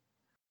for her.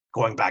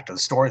 Going back to the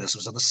story, this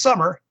was in the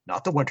summer,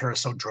 not the winter,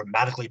 so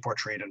dramatically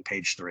portrayed on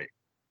page 3.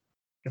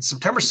 In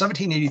September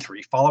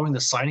 1783, following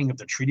the signing of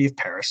the Treaty of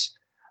Paris,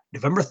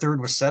 November 3rd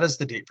was set as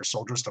the date for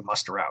soldiers to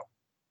muster out.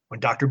 When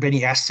Dr.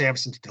 Binney asked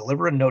Sampson to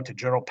deliver a note to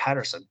General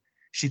Patterson,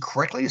 she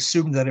correctly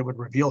assumed that it would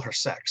reveal her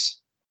sex.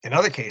 In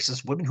other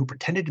cases, women who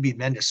pretended to be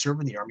men to serve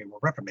in the army were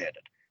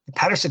reprimanded. And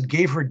Patterson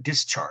gave her a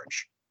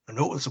discharge, a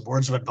note with some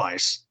words of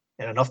advice,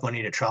 and enough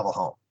money to travel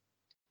home.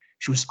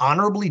 She was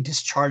honorably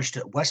discharged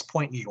at West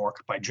Point, New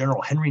York by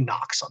General Henry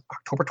Knox on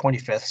October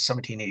 25th,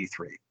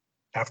 1783,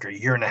 after a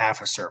year and a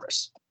half of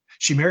service.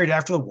 She married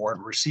after the war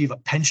and received a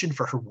pension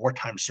for her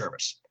wartime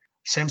service.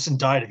 Sampson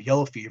died of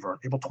yellow fever on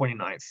April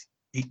 29th,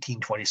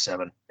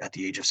 1827, at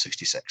the age of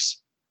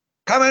 66.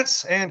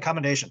 Comments and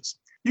commendations.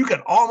 You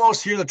can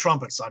almost hear the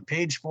trumpets on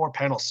page 4,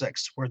 panel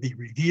 6, where the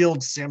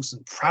revealed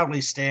Sampson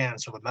proudly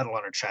stands with a medal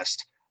on her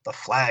chest, the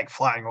flag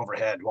flying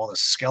overhead, while the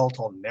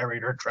skeletal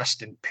narrator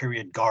dressed in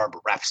period garb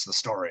raps the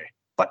story.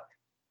 But,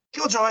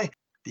 Killjoy,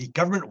 the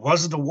government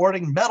wasn't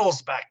awarding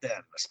medals back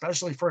then,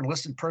 especially for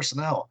enlisted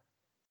personnel.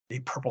 The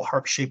Purple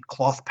Heart-shaped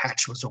cloth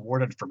patch was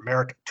awarded for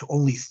merit to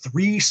only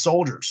 3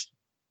 soldiers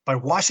by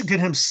Washington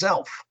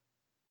himself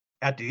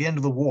at the end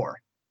of the war,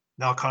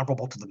 now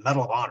comparable to the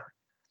Medal of Honor.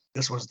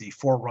 This was the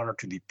forerunner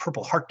to the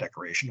Purple Heart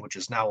decoration, which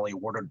is now only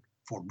awarded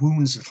for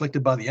wounds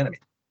inflicted by the enemy.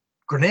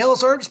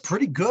 Grinnell's art is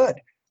pretty good.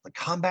 The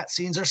combat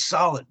scenes are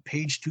solid.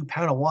 Page 2,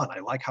 panel 1. I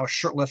like how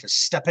Shirtliff is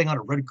stepping on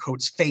a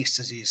redcoat's face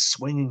as he's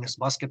swinging his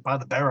musket by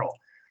the barrel.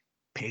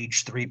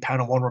 Page 3,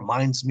 panel 1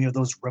 reminds me of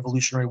those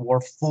Revolutionary War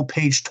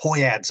full-page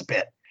toy ads a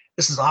bit.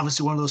 This is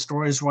obviously one of those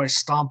stories where I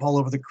stomp all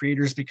over the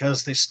creators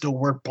because they still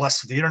weren't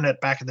blessed with the internet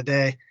back in the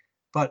day.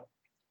 But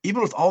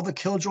even with all the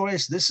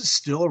killjoys, this is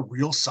still a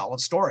real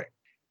solid story.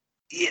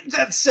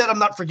 That said, I'm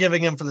not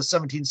forgiving him for the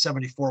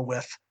 1774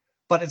 whiff,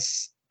 but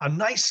it's a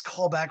nice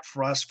callback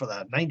for us for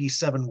the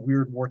 97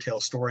 Weird War Tale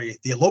story,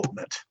 The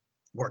Elopement,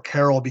 where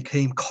Carol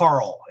became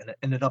Carl and it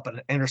ended up in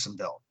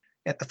Andersonville.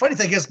 And the funny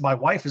thing is, my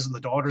wife is in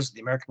the Daughters of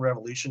the American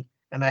Revolution,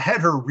 and I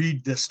had her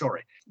read this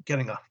story.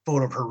 Getting a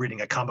photo of her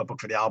reading a comic book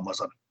for the album was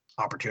an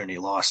opportunity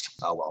lost.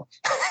 Oh, well.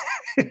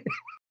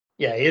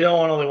 Yeah, you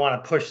don't only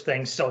want to push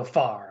things so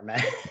far,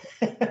 man.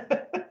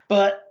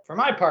 But for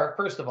my part,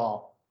 first of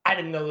all, I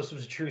didn't know this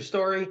was a true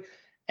story.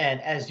 And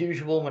as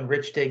usual, when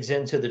Rich digs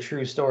into the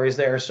true stories,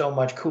 they are so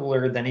much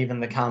cooler than even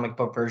the comic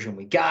book version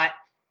we got.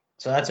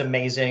 So that's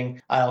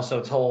amazing. I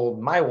also told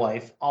my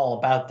wife all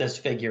about this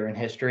figure in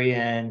history,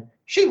 and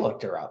she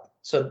looked her up.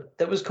 So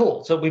that was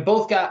cool. So we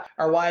both got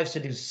our wives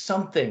to do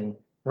something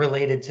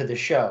related to the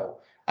show.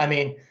 I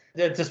mean,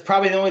 that's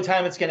probably the only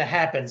time it's going to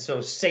happen.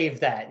 So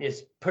save that.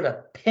 Just put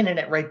a pin in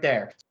it right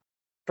there.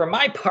 For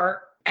my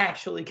part,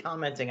 actually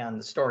commenting on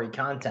the story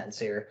contents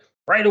here,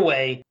 right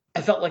away,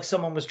 I felt like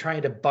someone was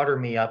trying to butter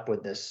me up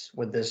with this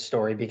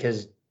story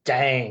because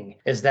dang,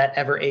 is that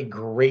ever a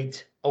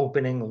great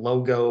opening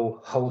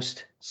logo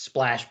host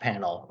splash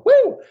panel.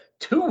 Woo!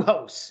 2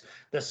 hosts,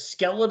 the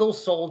skeletal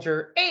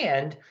soldier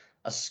and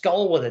a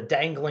skull with a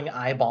dangling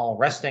eyeball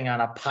resting on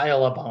a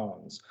pile of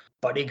bones.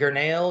 Buddy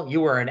Gurnale,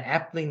 you are an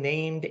aptly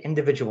named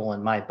individual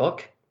in my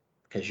book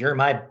because you're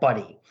my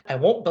buddy. I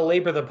won't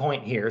belabor the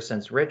point here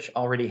since Rich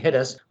already hit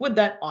us with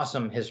that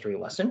awesome history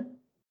lesson.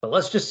 But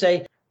let's just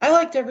say I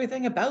liked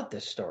everything about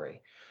this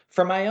story.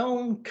 For my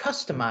own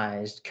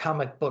customized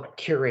comic book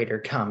curator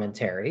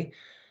commentary,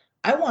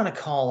 I want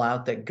to call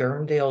out that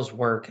Gurndale's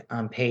work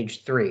on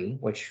page 3,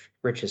 which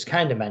Rich has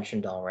kind of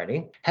mentioned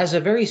already, has a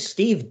very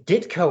Steve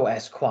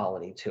Ditko-esque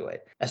quality to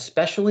it,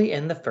 especially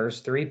in the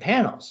first 3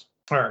 panels.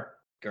 Or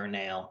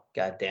Gurnale,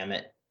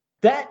 goddammit.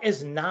 That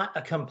is not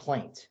a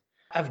complaint.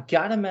 I've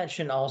got to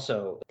mention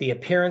also the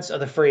appearance of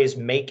the phrase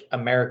 "Make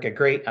America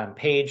Great" on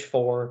page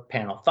 4,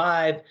 panel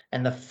 5,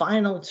 and the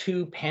final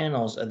 2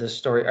 panels of this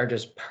story are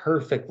just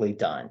perfectly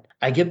done.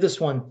 I give this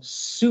one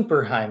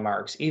super high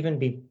marks, even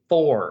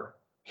before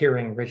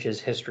hearing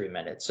Rich's History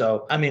Minute.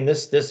 So, I mean,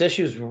 this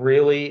issue is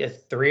really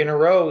 3 in a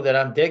row that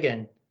I'm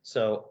digging.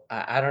 So,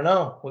 I don't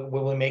know.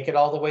 Will we make it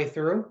all the way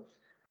through?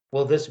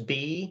 Will this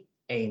be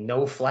a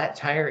no flat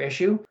tire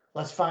issue?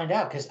 Let's find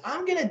out, because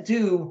I'm going to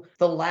do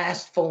the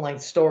last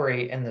full-length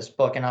story in this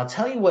book, and I'll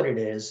tell you what it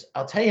is.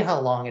 I'll tell you how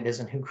long it is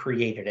and who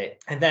created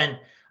it. And then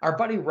our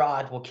buddy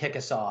Rod will kick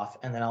us off,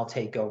 and then I'll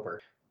take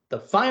over. The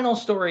final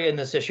story in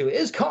this issue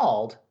is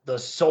called The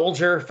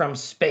Soldier from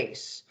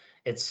Space.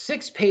 It's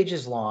 6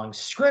 pages long.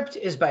 Script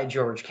is by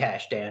George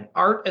Kashdan.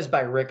 Art is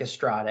by Rick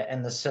Estrada.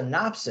 And the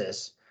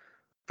synopsis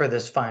for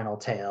this final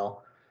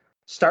tale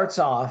starts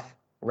off,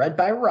 read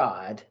by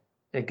Rod.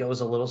 It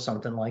goes a little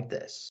something like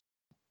this.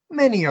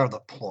 Many are the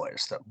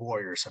ploys that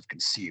warriors have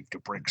conceived to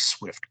bring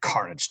swift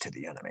carnage to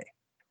the enemy,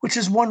 which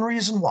is one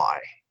reason why,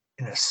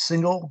 in a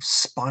single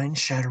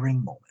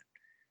spine-shattering moment,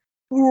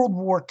 World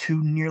War II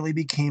nearly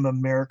became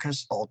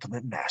America's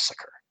ultimate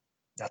massacre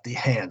at the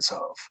hands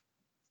of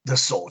the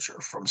soldier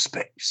from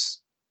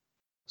space.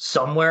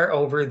 Somewhere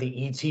over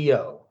the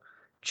ETO,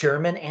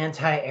 German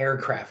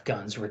anti-aircraft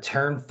guns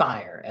return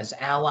fire as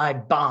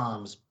Allied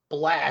bombs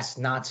blast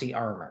Nazi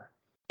armor.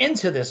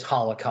 Into this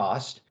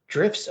holocaust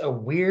drifts a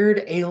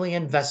weird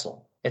alien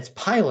vessel. Its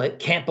pilot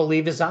can't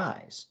believe his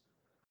eyes.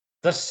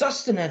 The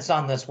sustenance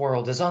on this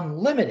world is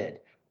unlimited,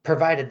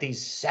 provided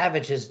these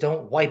savages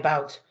don't wipe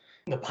out.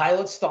 The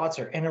pilot's thoughts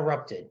are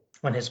interrupted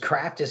when his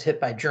craft is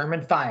hit by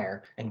German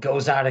fire and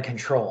goes out of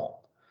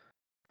control.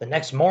 The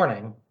next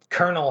morning,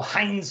 Colonel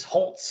Heinz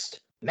Holst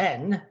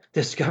men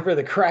discover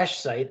the crash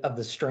site of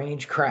the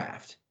strange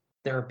craft.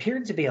 There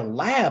appeared to be a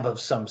lab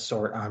of some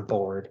sort on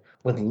board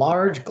with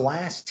large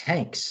glass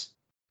tanks.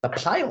 The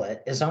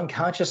pilot is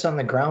unconscious on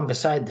the ground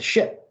beside the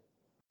ship.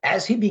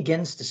 As he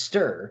begins to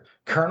stir,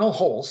 Colonel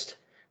Holst,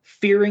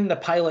 fearing the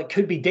pilot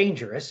could be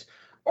dangerous,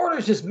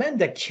 orders his men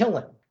to kill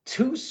him.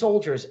 2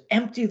 soldiers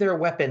empty their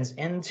weapons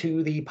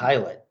into the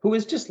pilot, who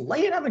is just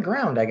laying on the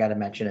ground, I gotta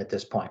mention at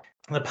this point.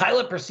 The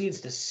pilot proceeds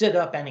to sit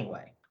up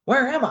anyway.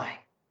 Where am I?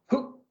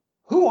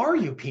 Who are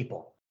you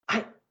people?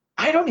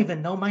 I don't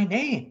even know my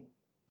name.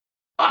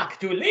 Ach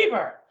du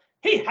lieber,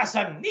 he has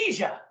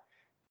amnesia.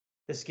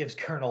 This gives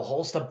Colonel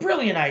Holst a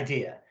brilliant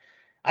idea.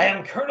 I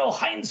am Colonel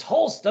Heinz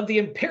Holst of the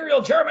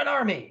Imperial German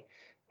Army.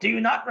 Do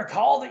you not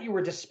recall that you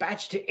were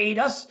dispatched to aid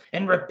us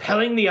in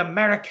repelling the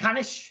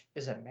Amerikanisch?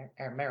 Is it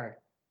Amerikanisch?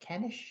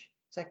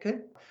 Is that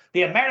good?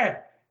 The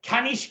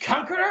Amerikanisch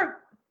conqueror?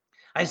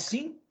 I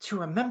seem to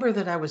remember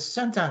that I was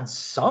sent on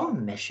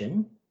some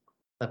mission,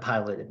 the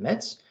pilot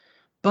admits,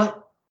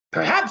 but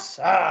perhaps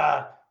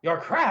your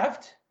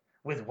craft,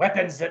 with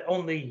weapons that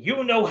only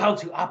you know how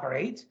to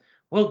operate,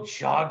 will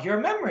jog your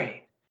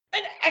memory.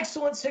 An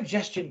excellent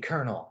suggestion,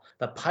 Colonel.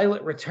 The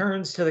pilot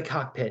returns to the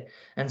cockpit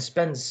and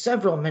spends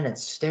several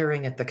minutes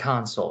staring at the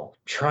console,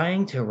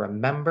 trying to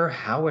remember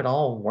how it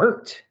all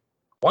worked.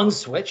 One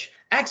switch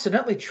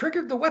accidentally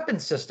triggered the weapon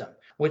system,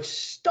 which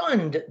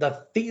stunned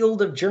the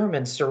field of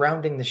Germans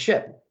surrounding the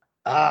ship.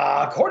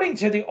 According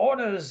to the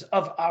orders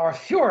of our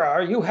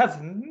Führer, you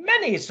have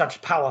many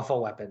such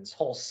powerful weapons,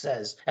 Holst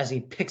says as he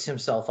picks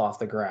himself off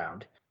the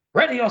ground.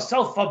 Ready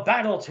yourself for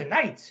battle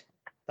tonight.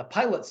 The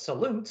pilot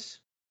salutes.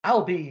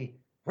 I'll be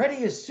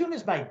ready as soon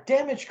as my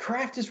damaged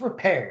craft is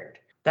repaired.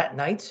 That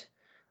night,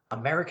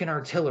 American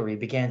artillery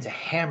began to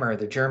hammer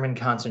the German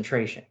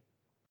concentration.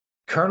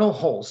 Colonel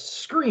Holst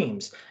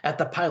screams at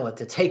the pilot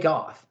to take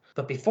off,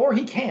 but before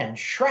he can,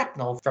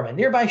 shrapnel from a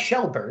nearby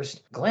shell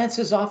burst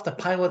glances off the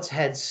pilot's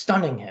head,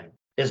 stunning him.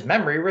 His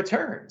memory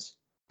returns.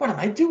 What am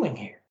I doing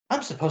here?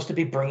 I'm supposed to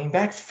be bringing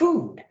back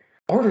food.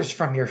 Orders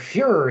from your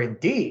Führer,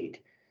 indeed.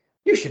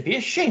 You should be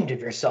ashamed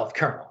of yourself,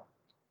 Colonel.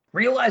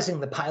 Realizing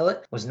the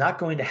pilot was not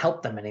going to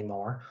help them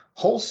anymore,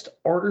 Holst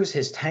orders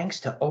his tanks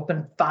to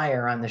open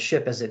fire on the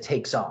ship as it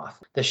takes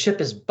off. The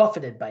ship is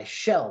buffeted by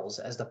shells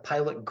as the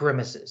pilot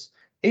grimaces.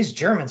 These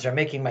Germans are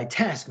making my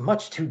task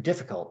much too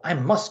difficult. I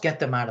must get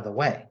them out of the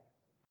way.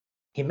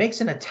 He makes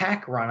an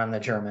attack run on the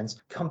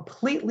Germans,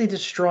 completely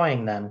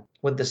destroying them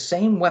with the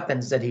same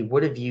weapons that he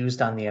would have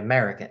used on the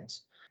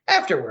Americans.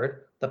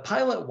 Afterward, the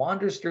pilot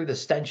wanders through the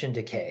stench and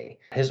decay.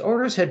 His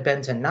orders had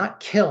been to not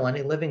kill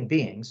any living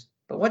beings,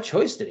 but what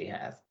choice did he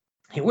have?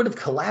 He would have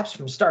collapsed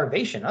from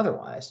starvation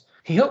otherwise.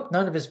 He hoped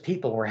none of his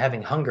people were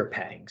having hunger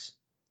pangs.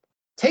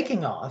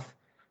 Taking off,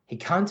 he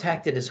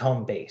contacted his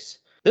home base.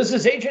 This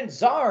is Agent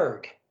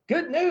Zarg.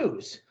 Good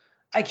news.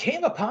 I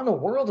came upon a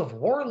world of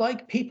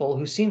warlike people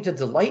who seem to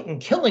delight in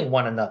killing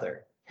one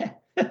another.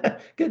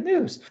 Good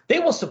news. They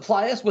will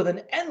supply us with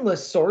an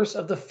endless source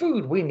of the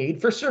food we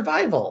need for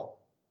survival.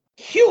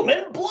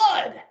 Human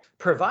blood!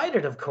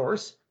 Provided, of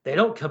course, they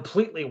don't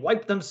completely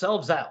wipe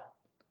themselves out.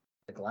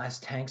 The glass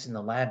tanks in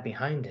the lab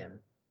behind him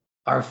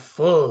are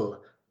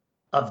full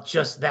of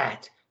just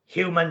that,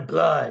 human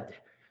blood.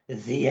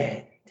 The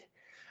end.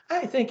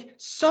 I think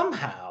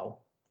somehow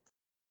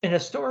In a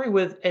story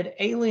with an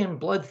alien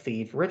blood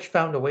thief, Rich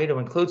found a way to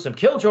include some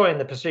killjoy in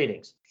the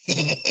proceedings.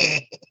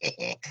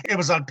 It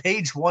was on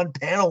page 1,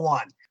 panel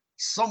 1.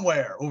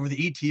 Somewhere over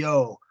the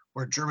ETO,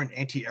 where German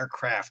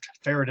anti-aircraft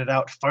ferreted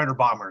out fighter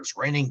bombers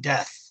raining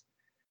death.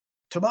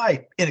 To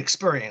my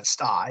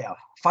inexperienced eye, a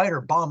fighter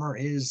bomber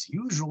is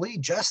usually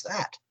just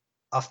that.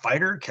 A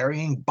fighter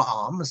carrying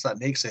bombs that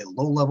makes a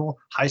low-level,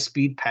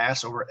 high-speed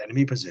pass over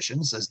enemy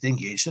positions as they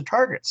engage the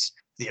targets.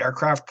 The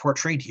aircraft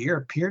portrayed here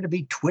appear to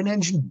be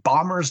twin-engine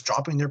bombers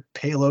dropping their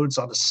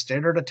payloads on a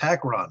standard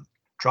attack run.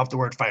 Drop the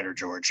word fighter,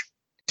 George.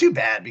 Too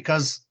bad,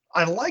 because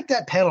I like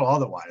that panel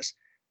otherwise.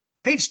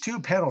 Page 2,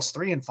 panels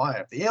 3 and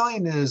 5. The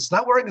alien is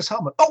not wearing his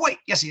helmet. Oh, wait,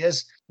 yes, he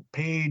is.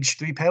 Page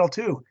 3, panel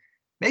 2.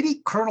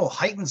 Maybe Colonel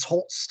Heitens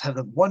Holst had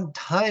at one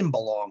time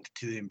belonged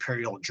to the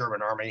Imperial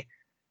German Army,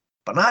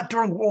 but not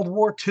during World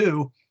War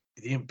II.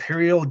 The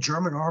Imperial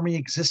German Army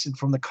existed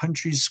from the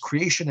country's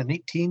creation in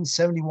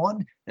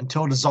 1871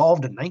 until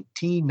dissolved in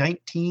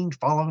 1919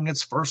 following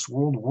its First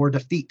World War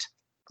defeat.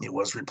 It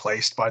was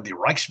replaced by the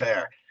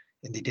Reichswehr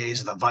in the days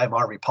of the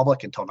Weimar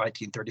Republic until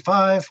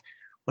 1935,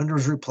 when it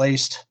was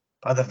replaced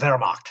by the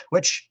Wehrmacht,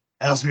 which,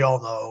 as we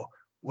all know,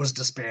 was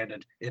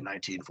disbanded in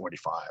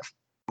 1945.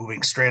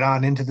 Moving straight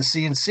on into the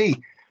CNC.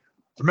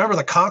 Remember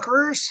the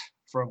Conquerors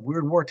from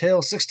Weird War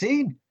Tales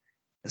 16?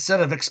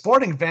 Instead of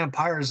exporting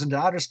vampires into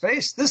outer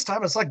space, this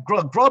time it's like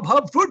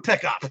Grubhub food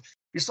pickup.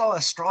 We saw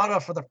Estrada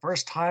for the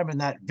first time in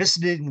that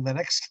Visiting the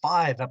Next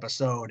 5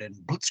 episode in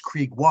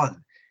Blitzkrieg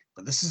 1.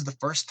 But this is the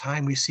first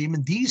time we see him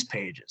in these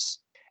pages.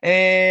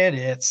 And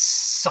it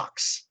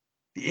sucks.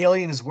 The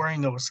alien is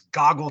wearing those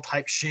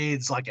goggle-type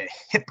shades like a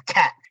hip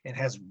cat and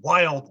has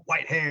wild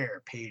white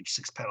hair, page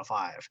 6, panel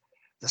 5.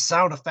 The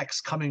sound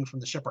effects coming from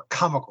the ship are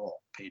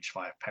comical, page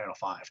 5, panel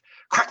 5.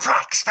 Crack,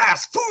 cracks,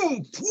 fast,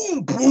 boom,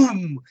 boom,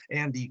 boom.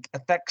 And the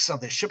effects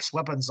of the ship's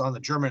weapons on the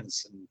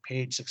Germans in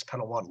page 6,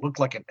 panel 1 look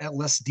like an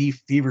LSD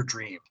fever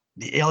dream.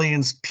 The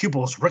alien's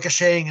pupils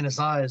ricocheting in his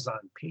eyes on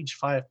page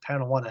 5,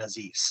 panel 1 as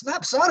he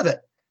snaps out of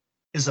it.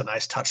 Is a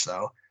nice touch,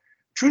 though.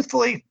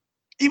 Truthfully,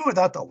 even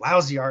without the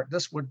lousy art,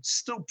 this would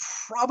still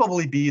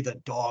probably be the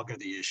dog of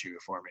the issue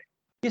for me.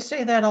 You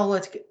say that all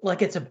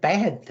like it's a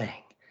bad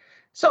thing.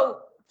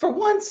 So, for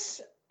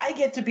once, I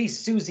get to be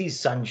Susie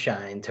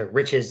Sunshine to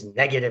Rich's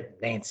negative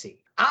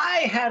Nancy.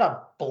 I had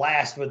a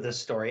blast with this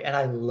story, and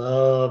I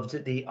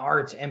loved the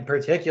art in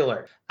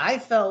particular. I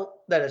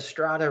felt that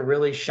Estrada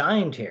really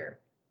shined here,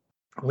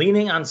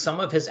 leaning on some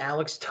of his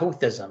Alex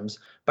Tothisms,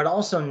 but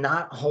also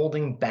not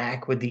holding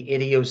back with the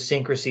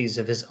idiosyncrasies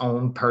of his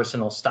own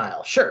personal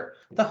style. Sure,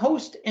 the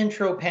host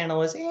intro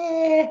panel is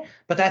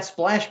but that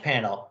splash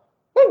panel,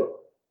 woo,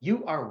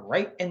 you are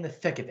right in the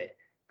thick of it.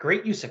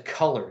 Great use of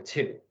color,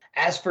 too.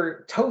 As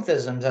for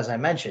Tothisms, as I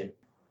mentioned,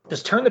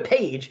 just turn the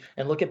page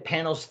and look at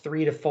panels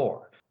 3 to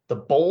 4. The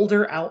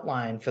bolder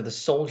outline for the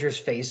soldier's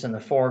face in the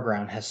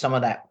foreground has some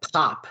of that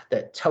pop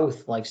that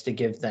Toth likes to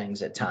give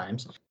things at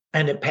times.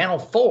 And at panel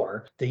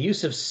 4, the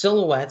use of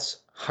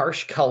silhouettes,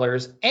 harsh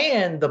colors,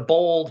 and the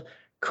bold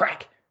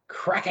crack,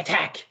 crack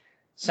attack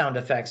sound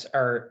effects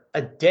are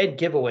a dead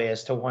giveaway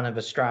as to one of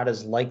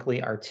Estrada's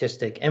likely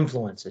artistic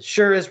influences.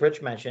 Sure, as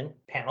Rich mentioned,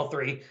 panel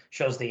 3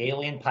 shows the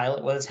alien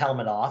pilot with his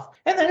helmet off,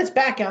 and then it's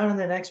back on in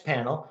the next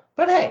panel.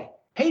 But hey,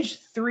 page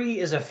 3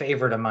 is a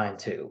favorite of mine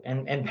too.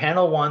 And in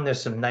panel 1,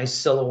 there's some nice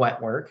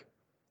silhouette work.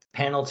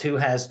 Panel 2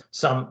 has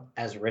some,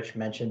 as Rich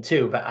mentioned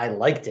too, but I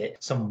liked it,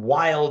 some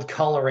wild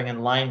coloring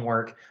and line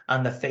work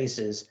on the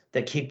faces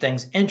that keep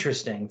things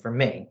interesting for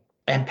me.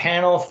 And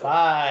panel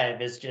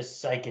 5 is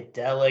just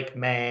psychedelic,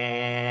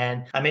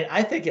 man. I mean,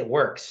 I think it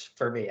works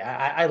for me.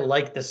 I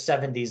like the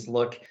 70s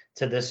look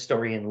to this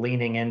story and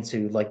leaning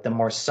into like the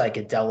more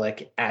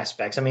psychedelic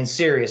aspects. I mean,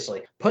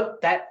 seriously, put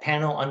that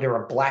panel under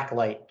a black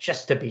light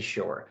just to be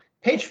sure.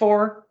 Page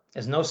 4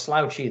 is no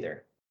slouch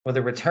either, with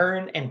a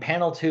return in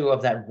panel 2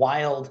 of that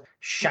wild,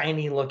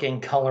 shiny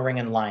looking coloring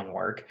and line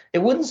work. It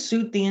wouldn't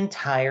suit the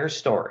entire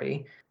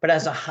story, but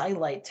as a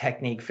highlight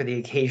technique for the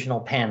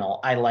occasional panel,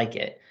 I like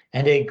it.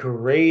 And a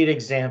great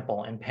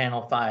example in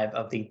panel 5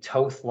 of the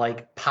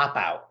Toth-like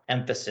pop-out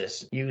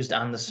emphasis used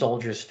on the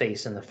soldier's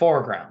face in the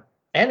foreground.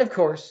 And of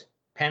course,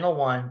 panel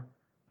 1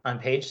 on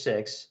page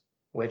 6,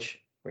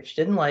 which Rich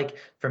didn't like,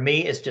 for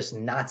me is just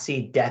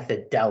Nazi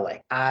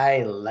death-adelic.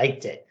 I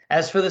liked it.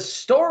 As for the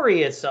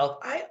story itself,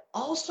 I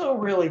also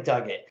really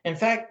dug it. In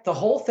fact, the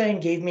whole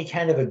thing gave me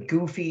kind of a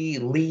goofy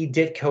Lee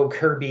Ditko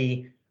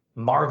Kirby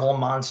Marvel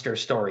monster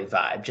story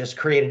vibe, just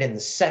created in the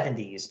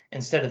 70s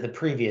instead of the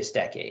previous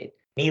decade.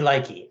 Me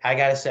likey, I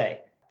gotta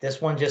say,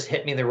 this one just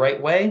hit me the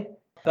right way,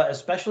 but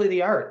especially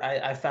the art.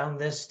 I found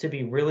this to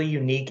be really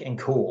unique and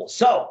cool.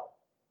 So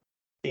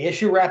the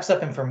issue wraps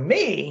up, and for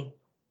me,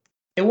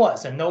 it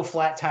was a no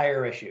flat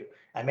tire issue.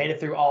 I made it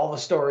through all the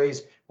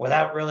stories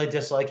without really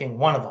disliking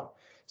one of them.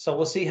 So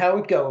we'll see how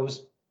it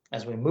goes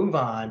as we move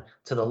on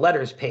to the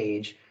letters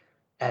page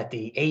at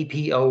the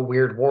APO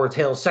Weird War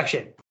Tales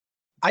section.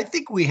 I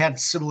think we had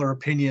similar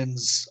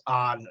opinions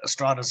on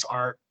Estrada's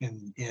art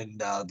in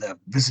the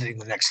visiting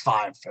the next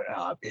 5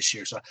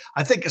 issues. So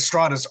I think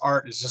Estrada's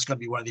art is just going to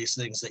be one of these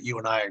things that you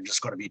and I are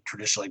just going to be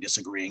traditionally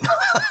disagreeing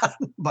on.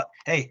 But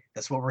hey,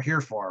 that's what we're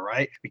here for,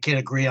 right? We can't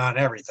agree on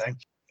everything.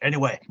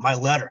 Anyway, my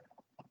letter.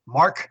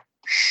 Mark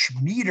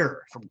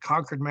Schmieder from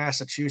Concord,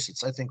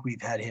 Massachusetts. I think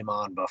we've had him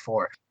on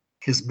before.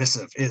 His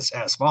missive is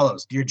as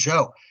follows. Dear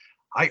Joe,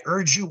 I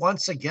urge you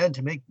once again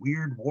to make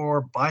Weird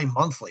War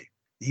bi-monthly.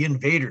 The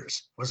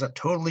Invaders was a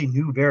totally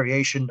new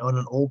variation on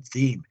an old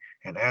theme,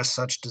 and as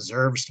such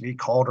deserves to be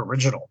called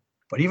original.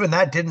 But even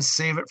that didn't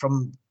save it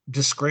from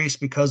disgrace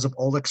because of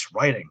Oleg's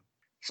writing,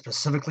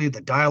 specifically the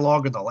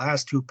dialogue in the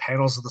last 2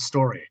 panels of the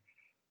story.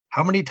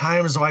 How many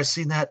times have I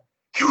seen that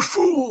 "you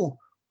fool"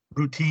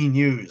 routine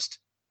used?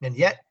 And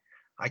yet,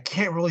 I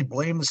can't really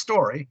blame the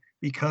story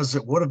because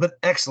it would have been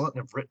excellent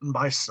if written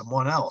by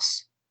someone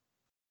else.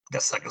 The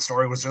second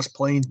story was just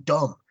plain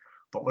dumb.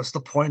 But what's the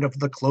point of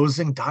the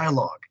closing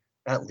dialogue?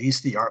 At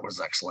least the art was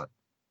excellent.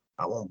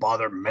 I won't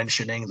bother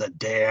mentioning the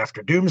day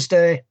after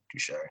Doomsday.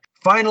 Touche.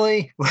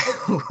 Finally,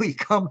 we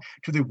come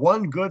to the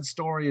one good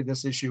story of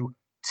this issue,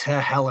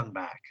 To Hell and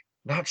Back.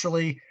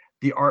 Naturally,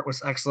 the art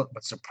was excellent,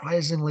 but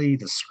surprisingly,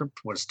 the script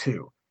was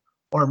too.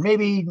 Or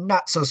maybe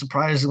not so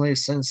surprisingly,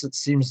 since it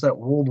seems that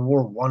World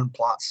War I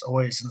plots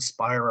always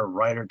inspire a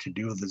writer to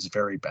do his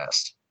very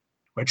best,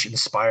 which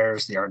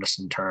inspires the artist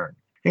in turn.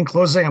 In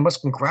closing, I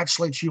must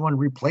congratulate you on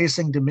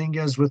replacing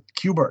Dominguez with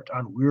Kubert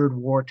on Weird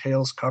War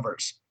Tales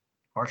covers.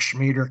 Mark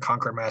Schmieder,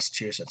 Concord,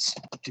 Massachusetts.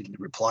 The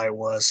reply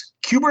was,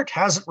 Kubert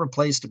hasn't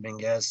replaced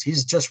Dominguez.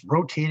 He's just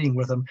rotating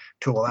with him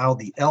to allow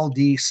the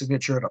LD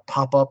signature to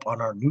pop up on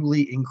our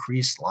newly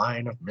increased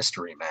line of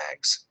mystery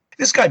mags.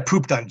 This guy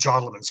pooped on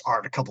John Lemon's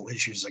art a couple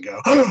issues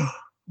ago,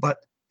 but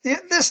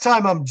this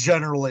time I'm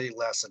generally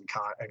less in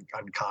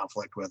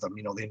conflict with him.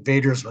 You know, the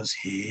Invaders was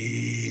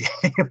he,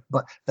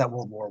 but that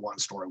World War I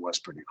story was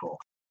pretty cool.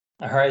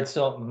 All right,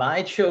 so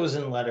my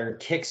chosen letter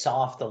kicks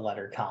off the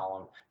letter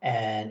column,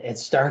 and it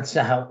starts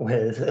out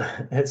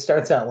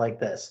like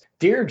this.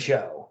 Dear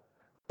Joe,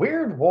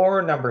 Weird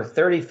War number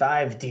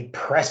 35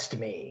 depressed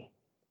me.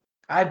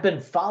 I've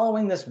been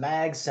following this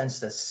mag since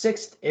the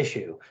 6th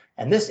issue,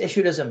 and this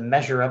issue doesn't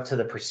measure up to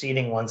the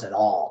preceding ones at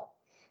all.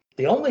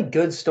 The only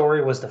good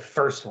story was the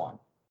first one.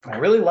 I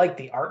really liked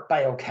the art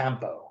by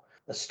Ocampo.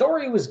 The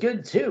story was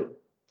good too.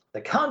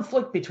 The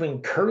conflict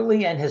between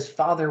Curly and his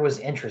father was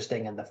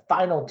interesting, and the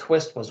final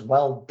twist was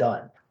well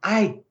done.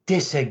 I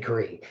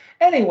disagree.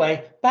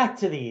 Anyway, back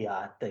to the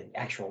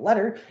actual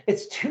letter.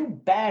 It's too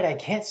bad I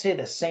can't say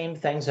the same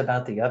things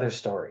about the other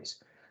stories.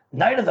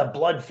 Night of the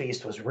Blood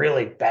Feast was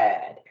really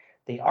bad.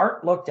 The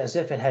art looked as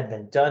if it had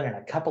been done in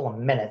a couple of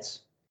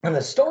minutes, and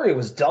the story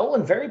was dull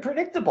and very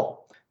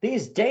predictable.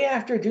 These Day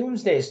After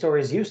Doomsday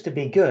stories used to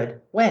be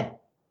good. When?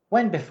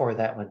 When before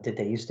that one did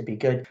they used to be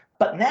good?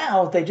 But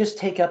now they just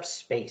take up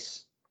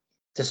space.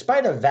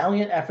 Despite a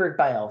valiant effort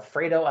by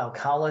Alfredo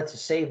Alcala to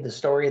save the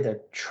story,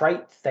 the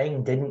trite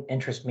thing didn't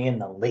interest me in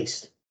the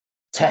least.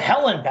 To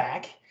Hell and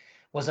Back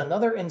was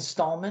another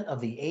installment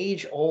of the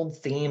age-old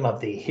theme of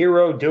the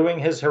hero doing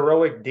his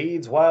heroic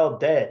deeds while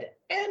dead,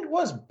 and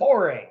was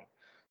boring.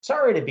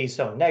 Sorry to be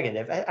so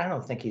negative. I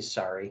don't think he's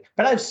sorry,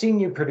 but I've seen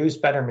you produce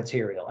better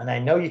material, and I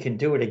know you can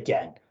do it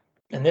again.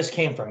 And this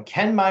came from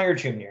Ken Meyer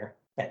Jr.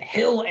 at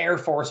Hill Air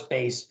Force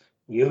Base,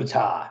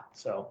 Utah.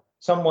 So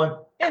someone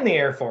in the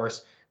Air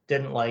Force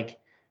didn't like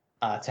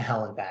To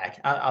Hell and Back.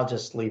 I'll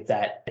just leave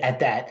that at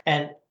that.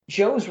 And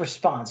Joe's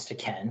response to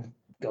Ken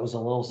goes a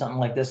little something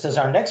like this. Says,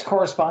 our next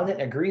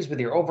correspondent agrees with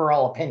your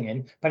overall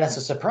opinion, but has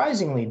a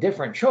surprisingly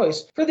different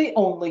choice for the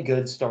only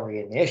good story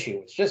in the issue,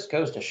 which just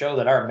goes to show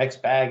that our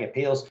mixed bag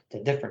appeals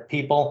to different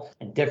people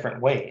in different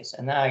ways.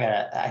 And then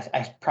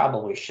I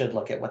probably should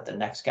look at what the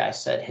next guy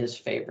said his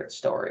favorite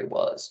story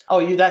was.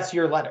 Oh, that's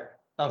your letter.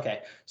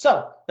 Okay,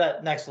 so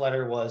that next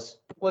letter was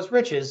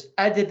Rich's.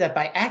 I did that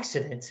by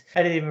accident.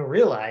 I didn't even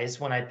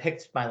realize when I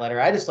picked my letter.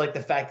 I just like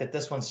the fact that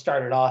this one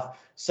started off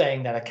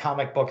saying that a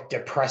comic book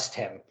depressed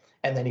him,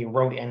 and then he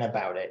wrote in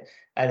about it.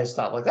 I just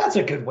thought, like, that's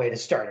a good way to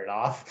start it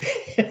off.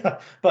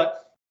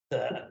 But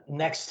the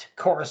next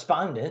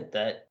correspondent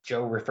that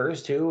Joe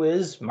refers to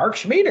is Mark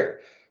Schmieder.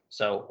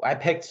 So I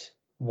picked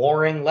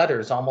warring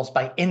letters almost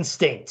by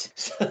instinct.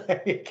 So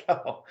there you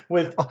go.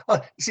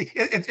 See,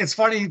 it's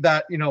funny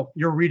that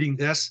you're reading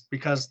this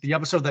because the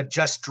episode that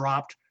just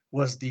dropped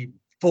was the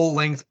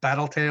full-length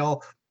battle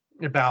tale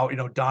about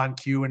Don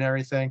Q and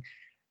everything.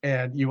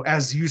 And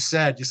as you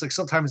said, just like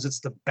sometimes it's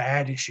the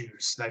bad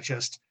issues that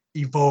just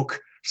evoke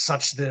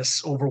such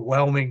this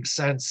overwhelming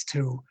sense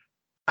to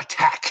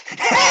attack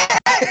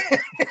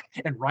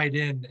and write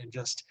in and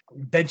just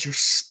vent your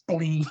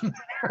spleen.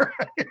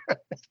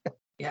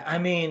 Yeah, I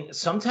mean,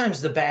 sometimes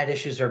the bad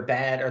issues are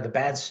bad, or the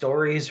bad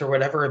stories or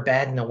whatever are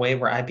bad in a way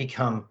where I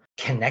become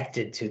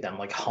connected to them,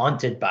 like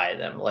haunted by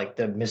them, like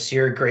the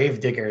Monsieur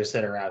Gravediggers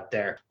that are out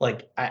there.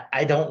 Like,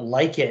 I don't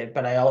like it,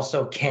 but I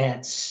also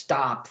can't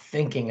stop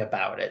thinking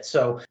about it.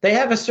 So they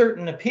have a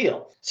certain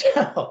appeal.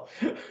 So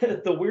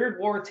the Weird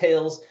War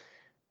Tales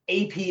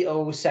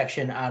APO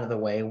section out of the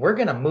way, we're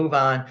going to move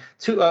on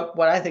to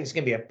what I think is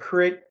going to be a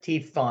pretty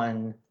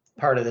fun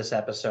part of this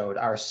episode,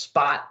 our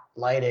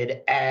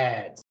spotlighted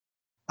ads.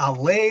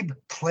 Alabe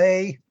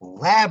Play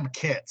Lab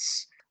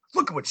Kits.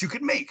 Look at what you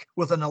can make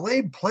with an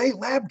Alabe Play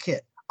Lab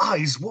Kit.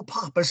 Eyes will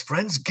pop as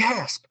friends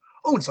gasp.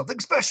 Oh, and something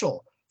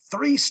special.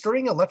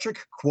 3-string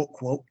electric, quote,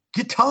 quote,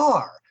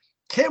 guitar,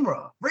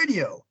 camera,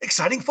 radio,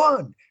 exciting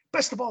fun.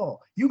 Best of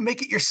all, you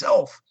make it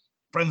yourself.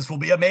 Friends will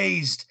be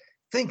amazed.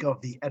 Think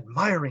of the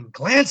admiring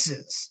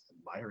glances.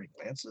 Admiring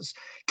glances?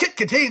 Kit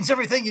contains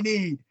everything you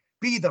need.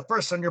 Be the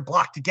first on your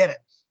block to get it.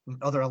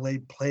 And other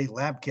Alabe Play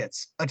Lab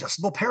Kits.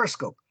 Adjustable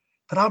periscope,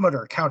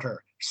 pedometer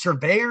counter,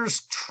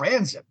 surveyor's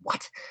transit.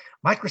 What?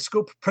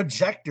 Microscope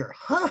projector.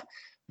 Huh?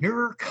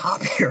 Mirror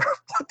copier.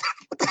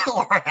 What the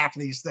hell are half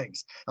of these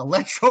things?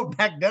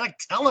 Electromagnetic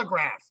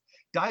telegraph.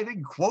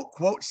 Diving quote,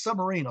 quote,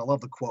 submarine. I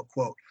love the quote,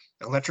 quote.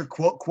 Electric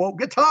quote, quote,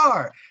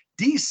 guitar.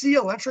 DC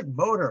electric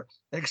motor.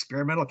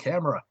 Experimental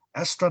camera.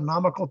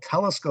 Astronomical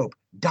telescope.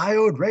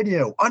 Diode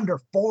radio. Under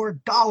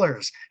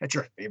 $4 at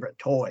your favorite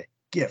toy,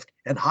 gift,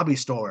 and hobby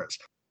stores.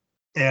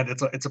 And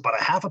it's about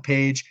a half a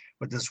page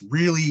with this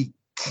really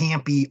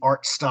campy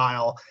art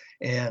style.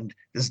 And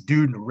this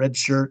dude in a red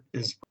shirt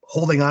is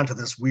holding on to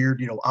this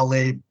weird,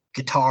 Alabe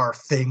guitar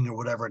thing or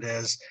whatever it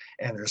is.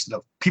 And there's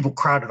people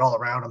crowded all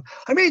around him.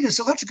 I made this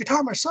electric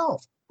guitar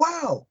myself.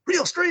 Wow,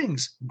 real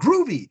strings,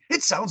 groovy.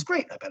 It sounds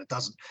great. I bet it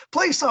doesn't.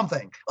 Play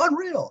something.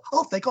 Unreal.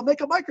 I'll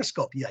make a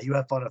microscope. Yeah, you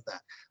have fun with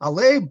that.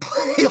 Alabe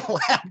Play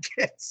Lab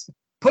Kits.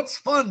 Puts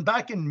fun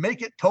back in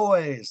Make It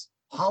Toys.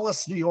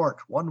 Hollis, New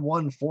York,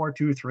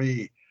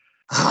 11423.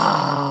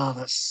 Ah,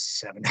 the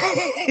 7.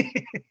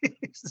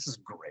 This is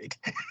great.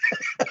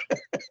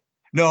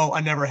 No,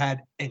 I never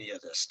had any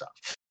of this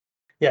stuff.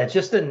 Yeah,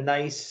 just a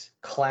nice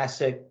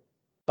classic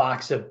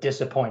box of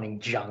disappointing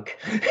junk.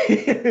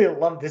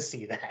 Love to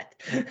see that.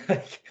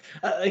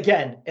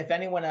 Again, if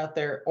anyone out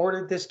there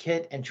ordered this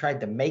kit and tried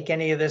to make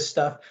any of this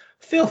stuff,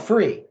 feel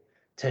free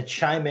to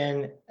chime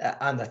in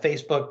on the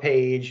Facebook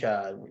page,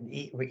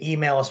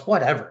 email us,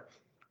 whatever.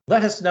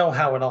 Let us know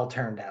how it all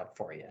turned out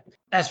for you.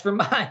 As for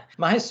my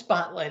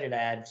spotlighted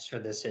ads for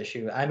this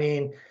issue, I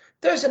mean,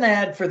 there's an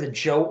ad for the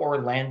Joe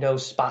Orlando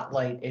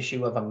Spotlight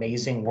issue of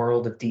Amazing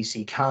World of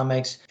DC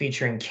Comics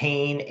featuring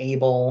Cain,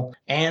 Abel,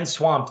 and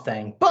Swamp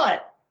Thing.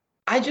 But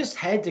I just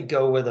had to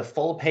go with a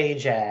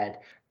full-page ad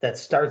that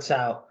starts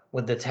out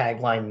with the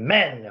tagline,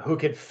 "Men who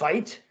could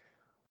fight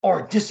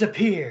or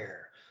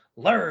disappear.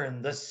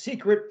 Learn the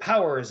secret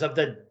powers of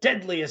the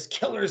deadliest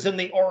killers in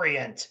the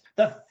Orient.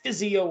 The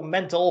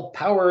physio-mental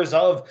powers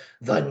of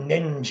the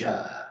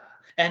ninja."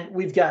 And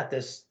we've got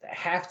this,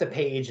 half the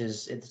page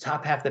is, the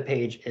top half of the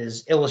page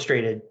is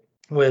illustrated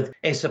with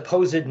a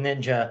supposed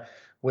ninja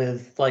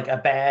with like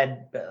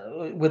bad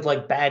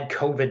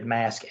COVID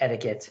mask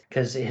etiquette,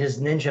 because his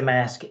ninja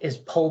mask is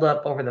pulled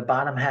up over the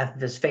bottom half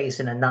of his face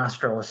and a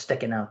nostril is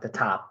sticking out the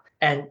top.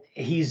 And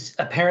he's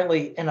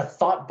apparently in a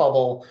thought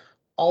bubble,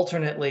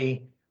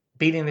 alternately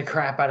beating the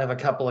crap out of a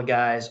couple of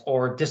guys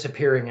or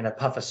disappearing in a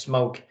puff of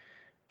smoke.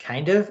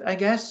 Kind of, I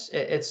guess.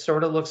 It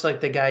sort of looks like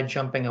the guy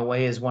jumping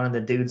away is one of the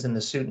dudes in the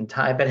suit and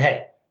tie. But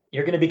hey,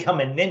 you're going to become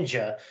a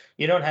ninja.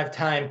 You don't have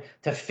time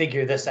to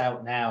figure this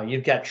out now.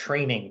 You've got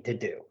training to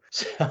do.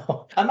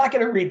 So I'm not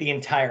going to read the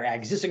entire ad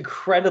because it's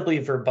incredibly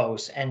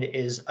verbose and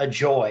is a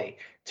joy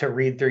to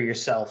read through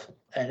yourself.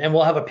 And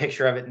we'll have a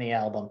picture of it in the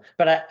album.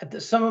 But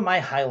some of my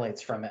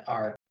highlights from it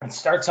are, it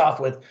starts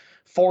off with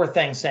 4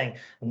 things saying,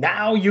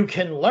 now you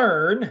can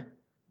learn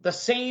the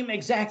same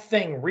exact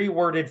thing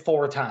reworded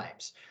 4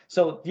 times.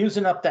 So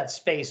using up that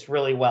space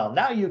really well.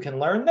 Now you can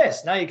learn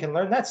this. Now you can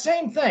learn that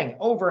same thing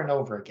over and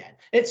over again.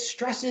 It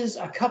stresses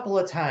a couple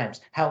of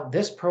times how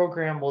this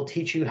program will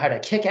teach you how to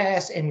kick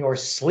ass in your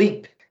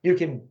sleep. You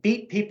can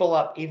beat people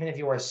up even if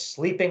you are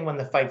sleeping when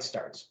the fight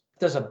starts.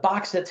 There's a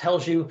box that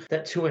tells you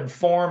that to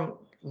inform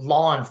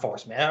law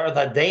enforcement, or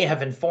that they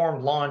have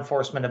informed law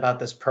enforcement about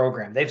this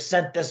program. They've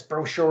sent this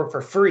brochure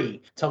for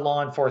free to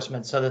law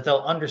enforcement so that they'll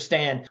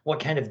understand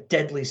what kind of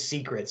deadly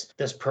secrets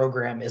this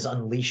program is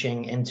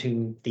unleashing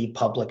into the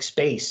public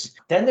space.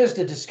 Then there's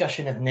the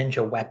discussion of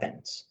ninja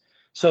weapons.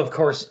 So of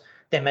course,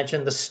 they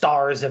mentioned the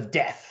stars of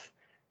death,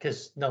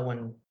 because no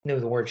one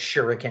knew the word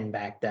shuriken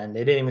back then.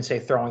 They didn't even say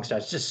throwing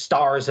stars, just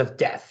stars of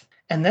death.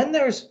 And then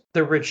there's the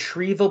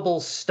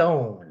retrievable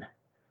stone.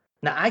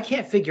 Now, I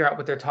can't figure out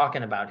what they're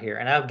talking about here,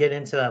 and I'll get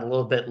into that a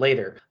little bit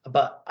later.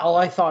 But all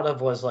I thought of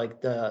was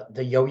like the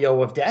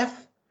yo-yo of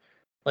death.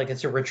 Like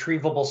it's a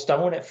retrievable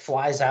stone. It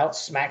flies out,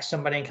 smacks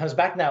somebody, and comes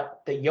back. Now,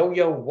 the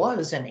yo-yo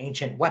was an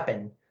ancient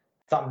weapon.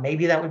 Thought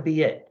maybe that would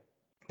be it.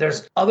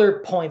 There's other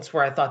points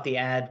where I thought the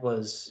ad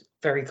was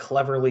very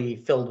cleverly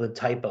filled with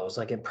typos.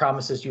 Like it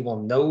promises you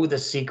will know the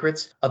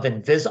secrets of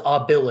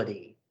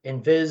invisibility.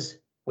 Invis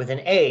with an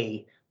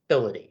A,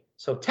 ability.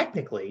 So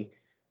technically,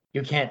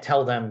 you can't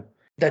tell them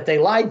that they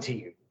lied to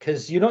you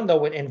because you don't know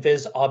what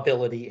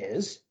invisibility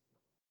is.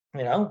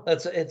 You know,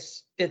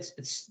 it's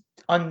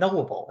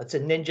unknowable. It's a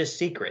ninja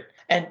secret.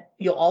 And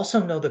you'll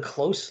also know the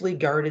closely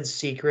guarded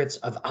secrets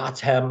of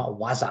Atem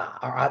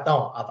Waza, or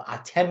no, of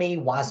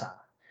Atemi Waza.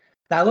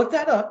 Now, I looked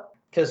that up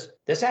because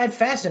this ad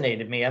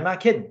fascinated me. I'm not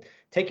kidding.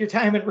 Take your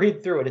time and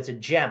read through it. It's a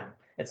gem.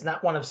 It's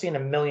not one I've seen a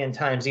million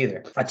times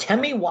either.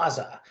 Atemi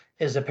Waza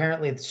is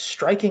apparently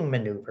striking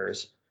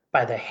maneuvers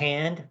by the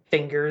hand,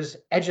 fingers,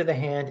 edge of the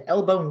hand,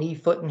 elbow, knee,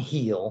 foot, and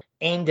heel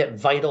aimed at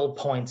vital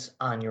points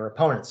on your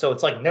opponent. So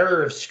it's like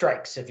nerve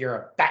strikes. If you're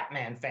a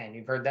Batman fan,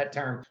 you've heard that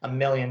term a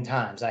million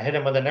times. I hit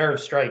him with a nerve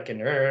strike, and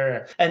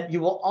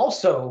you will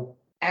also,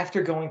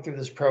 after going through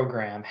this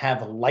program,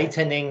 have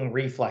lightening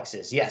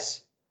reflexes.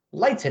 Yes,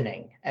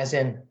 lightening, as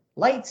in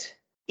light,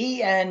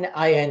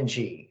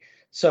 E-N-I-N-G.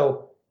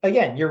 So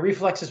again, your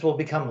reflexes will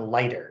become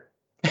lighter.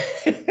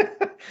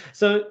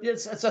 So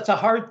it's a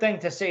hard thing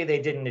to say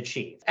they didn't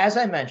achieve. As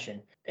I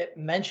mentioned, it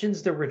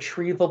mentions the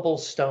retrievable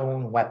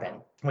stone weapon,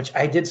 which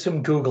I did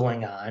some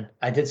Googling on.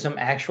 I did some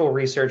actual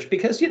research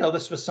because,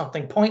 this was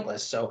something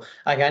pointless. So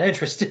I got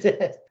interested in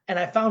it. And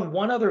I found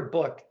one other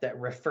book that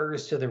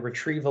refers to the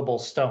retrievable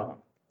stone.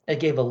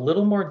 It gave a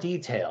little more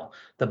detail.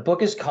 The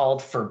book is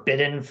called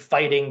Forbidden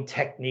Fighting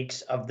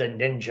Techniques of the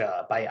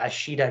Ninja by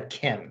Ashita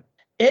Kim.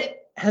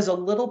 It has a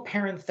little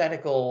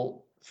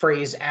parenthetical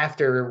phrase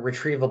after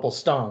retrievable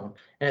stone,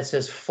 and it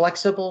says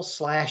flexible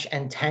 /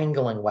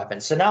 entangling weapon.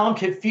 So now I'm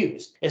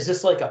confused. Is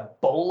this like a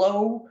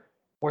bolo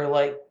where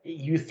like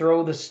you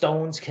throw the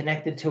stones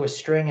connected to a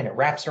string and it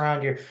wraps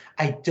around your...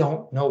 I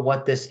don't know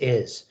what this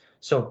is.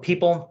 So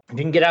people, if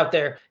you can get out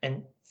there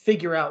and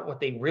figure out what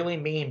they really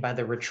mean by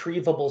the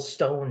retrievable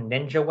stone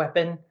ninja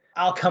weapon,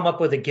 I'll come up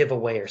with a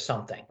giveaway or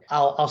something.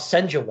 I'll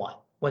send you one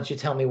once you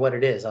tell me what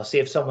it is. I'll see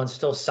if someone's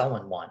still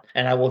selling one,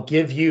 and I will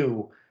give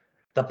you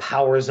the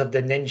powers of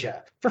the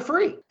ninja for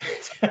free.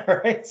 All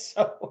right.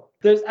 So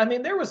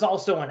there was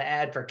also an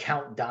ad for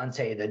Count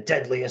Dante, the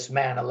deadliest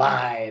man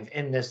alive,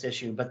 in this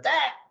issue, but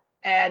that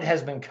ad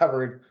has been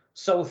covered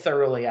so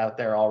thoroughly out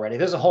there already.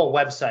 There's a whole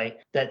website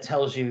that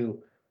tells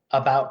you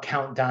about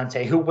Count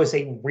Dante, who was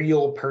a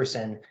real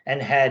person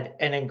and had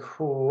an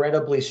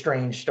incredibly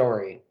strange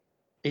story.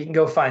 You can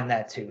go find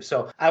that too.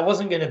 So I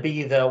wasn't going to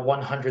be the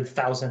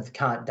 100,000th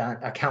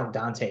Count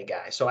Dante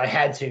guy. So I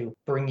had to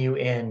bring you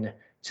in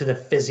to the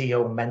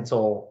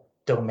physio-mental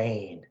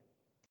domain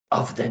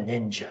of the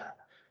ninja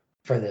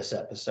for this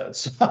episode.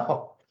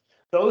 So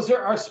those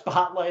are our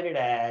spotlighted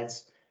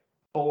ads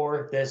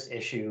for this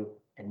issue.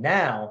 And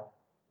now,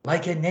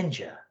 like a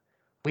ninja,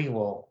 we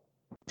will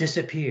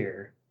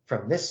disappear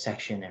from this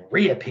section and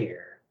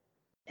reappear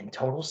in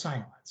total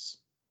silence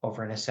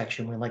over in a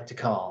section we like to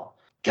call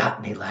Got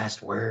Any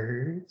Last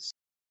Words?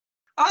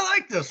 I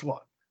like this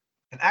one.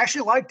 And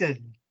actually like the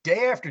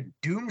Day After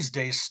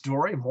Doomsday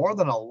story more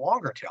than a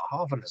longer tale. How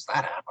often does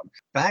that happen?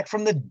 Back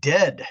from the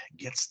Dead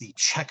gets the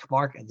check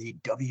mark in the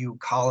W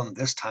column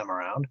this time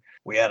around.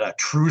 We had a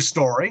true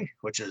story,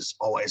 which is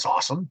always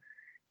awesome.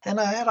 And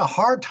I had a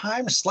hard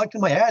time selecting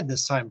my ad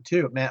this time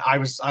too. Man, I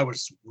was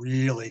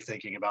really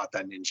thinking about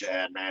that ninja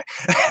ad, man.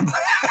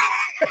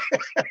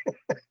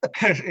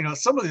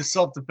 Some of these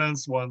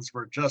self-defense ones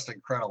were just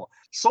incredible.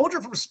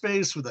 Soldier from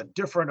Space with a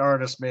different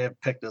artist may have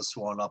picked this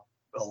one up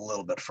a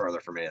little bit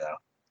further for me, though.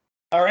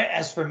 All right.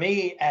 As for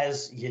me,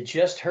 as you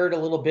just heard a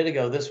little bit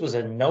ago, this was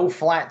a no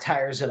flat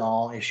tires at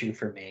all issue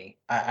for me.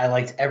 I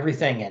liked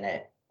everything in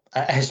it.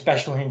 I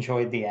especially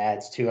enjoyed the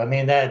ads too. I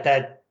mean,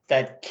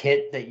 that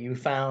kit that you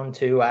found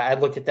too, I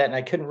looked at that and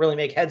I couldn't really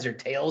make heads or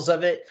tails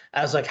of it.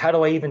 I was like, how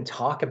do I even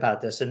talk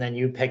about this? And then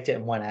you picked it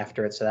and went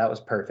after it. So that was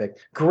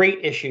perfect. Great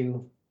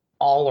issue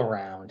all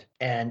around.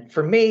 And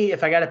for me,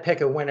 if I got to pick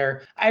a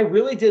winner, I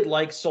really did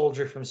like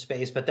Soldier from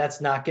Space, but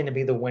that's not going to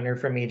be the winner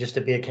for me, just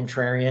to be a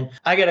contrarian.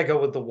 I got to go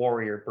with the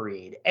Warrior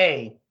Breed.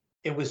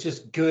 It was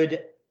just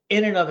good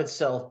in and of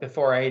itself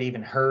before I had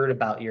even heard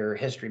about your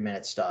History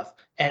Minute stuff.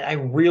 And I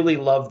really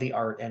love the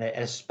art in it,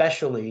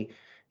 especially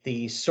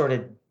the sort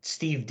of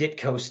Steve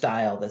Ditko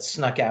style that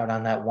snuck out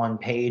on that one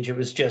page. It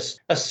was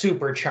just a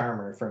super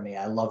charmer for me.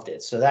 I loved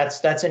it. So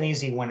that's an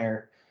easy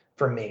winner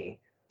for me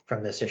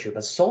from this issue.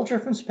 But Soldier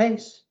from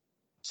Space,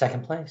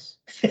 second place,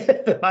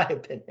 in my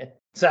opinion.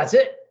 So that's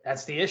it.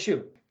 That's the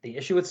issue. The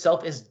issue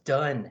itself is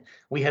done.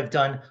 We have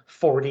done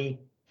 40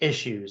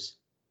 issues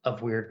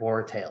of Weird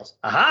War Tales.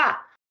 Aha!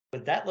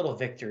 With that little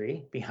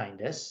victory behind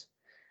us,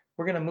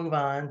 we're going to move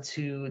on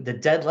to the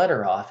Dead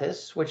Letter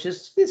Office, which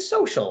is the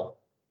social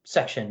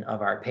section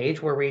of our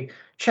page where we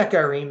check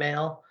our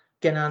email,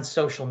 get on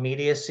social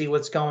media, see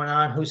what's going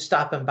on, who's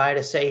stopping by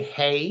to say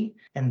hey.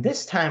 And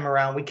this time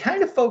around, we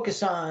kind of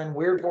focus on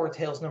Weird War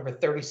Tales number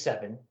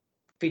 37,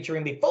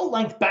 featuring the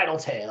full-length battle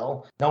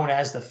tale known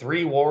as The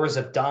Three Wars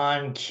of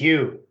Don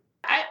Q.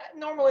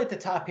 Normally at the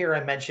top here,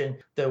 I mention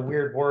the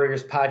Weird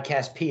Warriors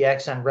Podcast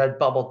PX on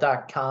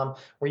redbubble.com,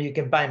 where you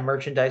can buy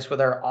merchandise with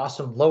our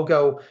awesome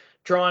logo,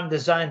 drawn,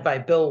 designed by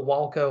Bill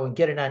Walko, and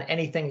get it on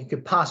anything you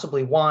could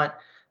possibly want.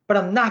 But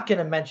I'm not going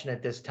to mention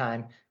it this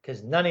time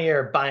because none of you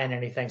are buying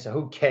anything, so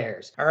who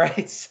cares? All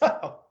right,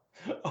 so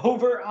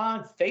over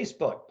on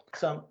Facebook,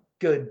 some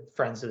good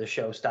friends of the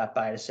show stopped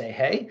by to say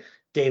hey.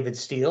 David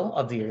Steele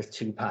of the Earth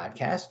 2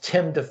 podcast,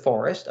 Tim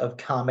DeForest of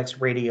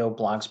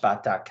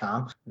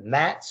comicsradioblogspot.com,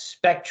 Matt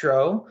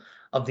Spectro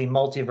of the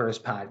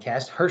Multiverse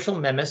podcast, Herschel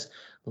Mimis,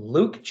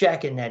 Luke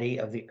Giaconetti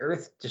of the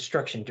Earth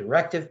Destruction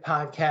Directive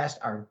podcast,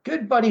 our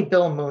good buddy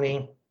Bill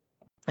Mooney,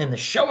 and the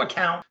show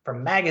account for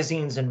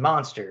Magazines and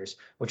Monsters,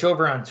 which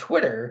over on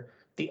Twitter,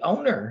 the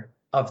owner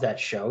of that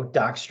show,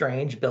 Doc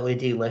Strange, Billy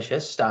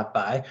Delicious, stopped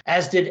by,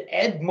 as did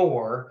Ed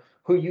Moore,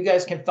 who you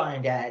guys can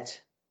find at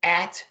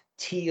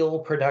Teal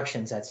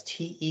Productions. That's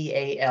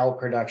Teal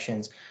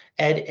Productions.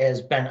 Ed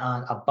has been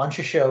on a bunch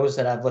of shows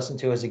that I've listened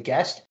to as a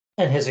guest,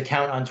 and his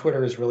account on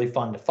Twitter is really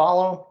fun to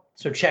follow.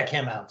 So check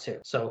him out too.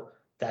 So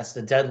that's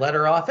the Dead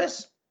Letter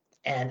Office.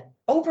 And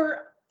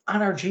over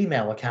on our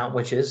Gmail account,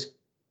 which is,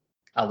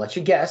 I'll let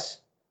you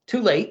guess,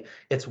 too late,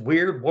 it's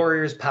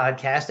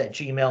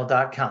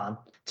weirdwarriorspodcast@gmail.com.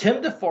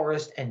 Tim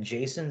DeForest and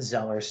Jason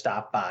Zeller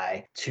stopped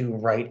by to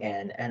write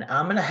in, and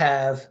I'm going to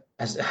have,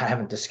 as I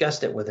haven't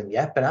discussed it with him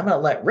yet, but I'm going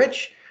to let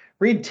Rich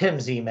read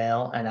Tim's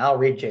email, and I'll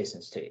read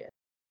Jason's to you.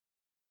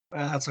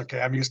 That's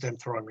okay. I'm used to him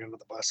throwing me under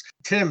the bus.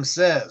 Tim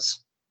says,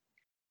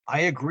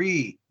 I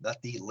agree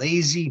that the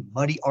lazy,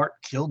 muddy art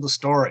killed the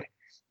story,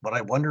 but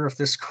I wonder if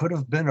this could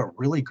have been a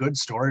really good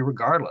story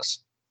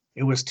regardless.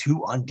 It was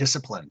too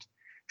undisciplined.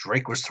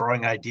 Drake was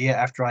throwing idea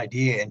after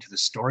idea into the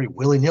story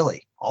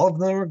willy-nilly. All of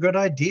them were good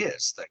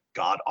ideas, the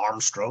God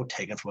Armstrong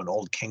taken from an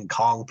old King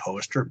Kong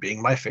poster being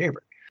my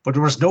favorite. But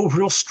there was no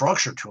real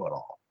structure to it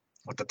all,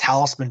 with the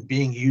talisman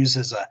being used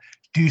as a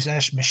Deus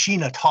Ex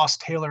Machina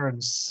tossed Taylor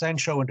and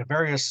Sancho into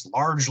various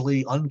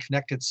largely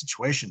unconnected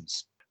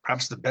situations.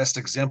 Perhaps the best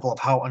example of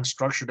how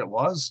unstructured it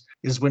was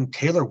is when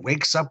Taylor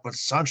wakes up with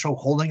Sancho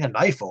holding a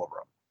knife over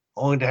him,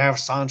 only to have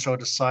Sancho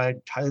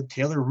decide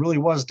Taylor really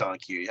was Don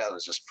Q. Yeah, it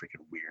was just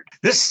freaking weird.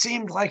 This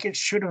seemed like it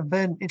should have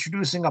been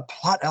introducing a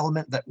plot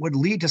element that would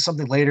lead to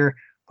something later,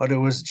 but it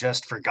was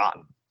just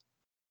forgotten.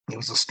 It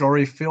was a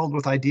story filled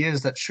with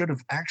ideas that should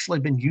have actually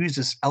been used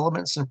as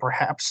elements in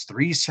perhaps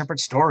 3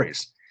 separate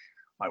stories.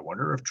 I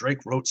wonder if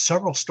Drake wrote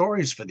several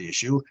stories for the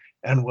issue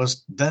and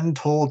was then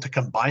told to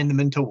combine them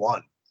into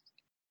one.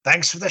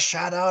 Thanks for the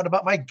shout out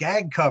about my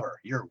gag cover.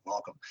 You're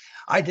welcome.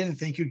 I didn't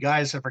think you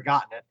guys had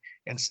forgotten it.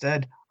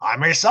 Instead, I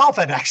myself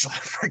had actually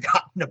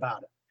forgotten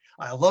about it.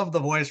 I love the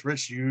voice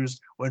Rich used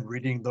when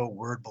reading the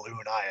word balloon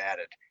I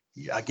added.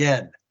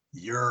 Again,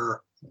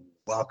 you're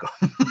welcome.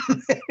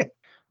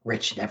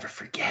 Rich never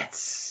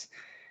forgets.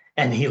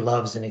 And he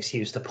loves an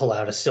excuse to pull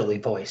out a silly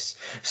voice.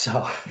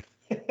 So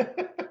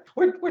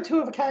we're two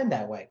of a kind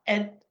that way.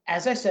 And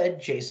as I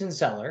said, Jason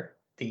Zeller,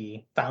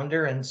 the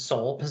founder and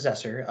sole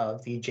possessor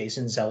of the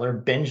Jason Zeller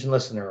Binge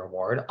Listener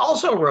Award,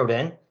 also wrote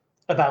in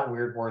about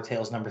Weird War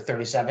Tales number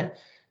 37,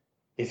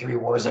 The 3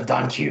 Wars of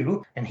Don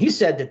Q. And he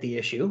said that the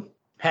issue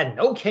had an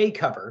okay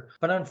cover,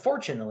 but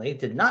unfortunately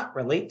did not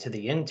relate to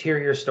the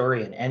interior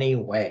story in any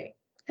way.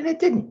 And it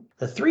didn't.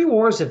 The 3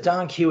 Wars of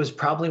Don Q is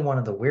probably one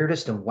of the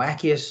weirdest and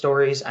wackiest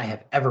stories I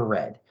have ever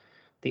read.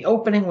 The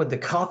opening with the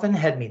coffin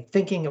had me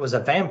thinking it was a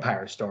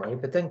vampire story,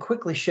 but then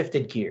quickly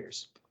shifted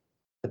gears.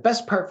 The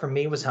best part for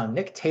me was how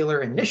Nick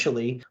Taylor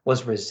initially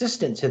was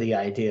resistant to the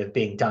idea of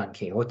being Don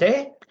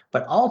Quixote,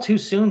 but all too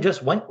soon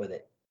just went with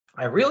it.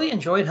 I really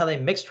enjoyed how they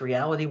mixed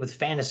reality with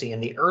fantasy in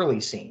the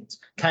early scenes,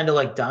 kind of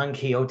like Don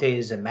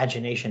Quixote's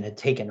imagination had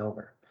taken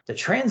over. The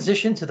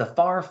transition to the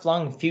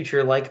far-flung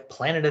future like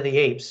Planet of the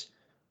Apes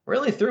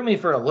really threw me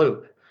for a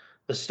loop.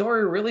 The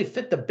story really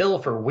fit the bill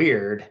for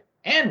weird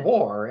and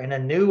war in a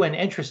new and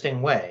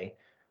interesting way,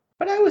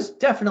 but I was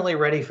definitely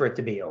ready for it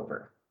to be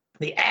over.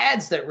 The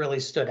ads that really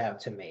stood out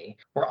to me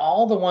were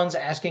all the ones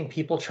asking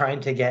people trying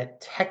to get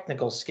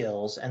technical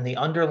skills and the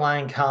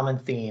underlying common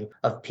theme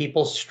of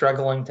people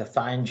struggling to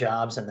find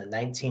jobs in the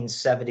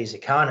 1970s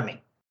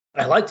economy.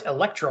 I liked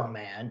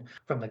Electro-Man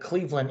from the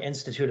Cleveland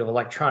Institute of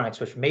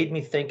Electronics, which made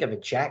me think of a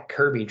Jack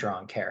Kirby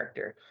drawn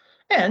character.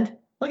 And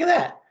look at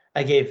that.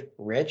 I gave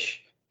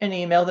Rich an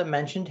email that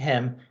mentioned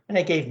him, and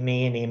I gave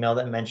me an email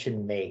that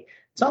mentioned me.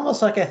 It's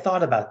almost like I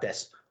thought about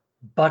this,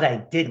 but I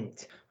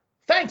didn't.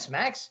 Thanks,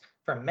 Max,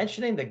 for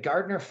mentioning the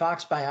Gardner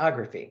Fox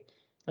biography.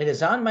 It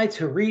is on my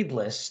to-read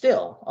list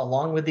still,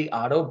 along with the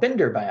Otto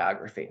Binder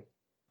biography.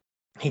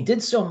 He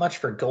did so much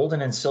for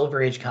Golden and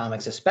Silver Age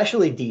comics,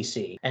 especially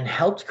DC, and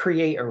helped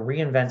create or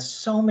reinvent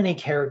so many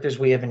characters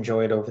we have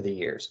enjoyed over the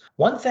years.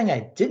 One thing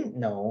I didn't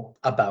know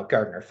about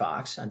Gardner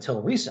Fox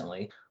until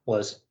recently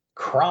was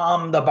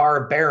Crom the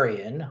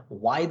Barbarian,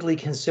 widely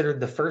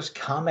considered the first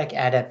comic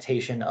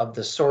adaptation of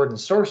the sword and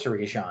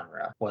sorcery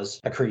genre,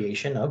 was a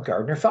creation of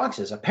Gardner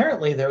Fox's.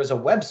 Apparently, there was a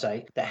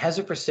website that has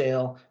it for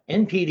sale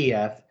in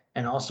PDF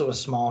and also a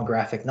small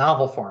graphic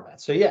novel format.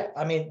 So yeah,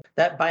 I mean,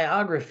 that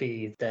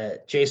biography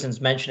that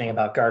Jason's mentioning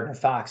about Gardner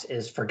Fox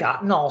is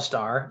Forgotten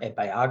All-Star, a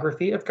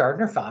biography of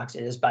Gardner Fox.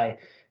 It is by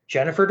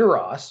Jennifer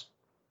DeRoss.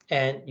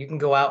 And you can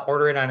go out,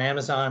 order it on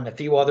Amazon and a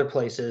few other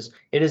places.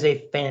 It is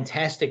a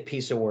fantastic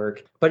piece of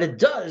work, but it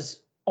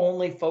does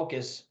only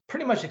focus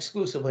pretty much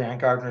exclusively on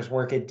Gardner's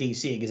work at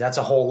DC, because that's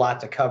a whole lot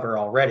to cover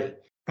already.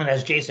 And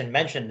as Jason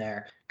mentioned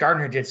there,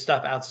 Gardner did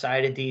stuff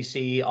outside of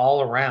DC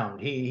all around.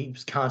 He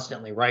was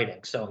constantly writing.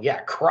 So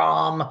yeah,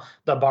 Crom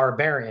the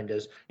Barbarian.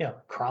 Does,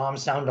 Crom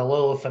sound a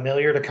little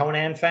familiar to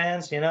Conan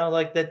fans?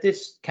 Like that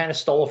this kind of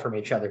stole from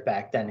each other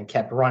back then and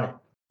kept running.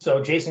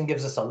 So Jason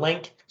gives us a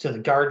link to the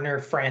Gardner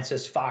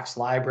Francis Fox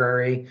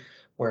Library,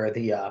 where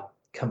the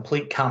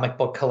complete comic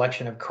book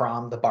collection of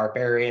Crom the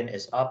Barbarian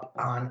is up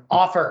on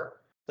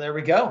offer. There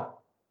we go.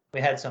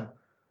 We had some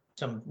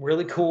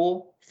really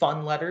cool,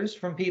 fun letters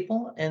from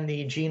people in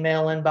the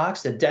Gmail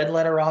inbox. The dead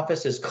letter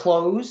office is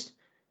closed.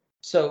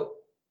 So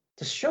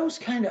the show's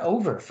kind of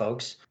over,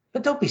 folks.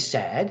 But don't be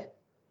sad.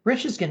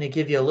 Rich is going to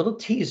give you a little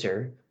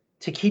teaser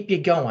to keep you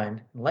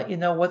going and let you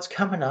know what's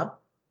coming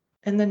up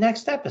in the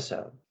next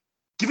episode.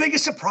 Giving a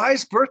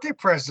surprise birthday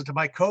present to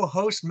my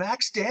co-host,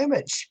 Max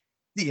Damage,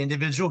 the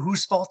individual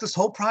whose fault this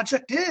whole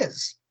project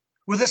is,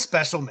 with a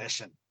special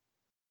mission.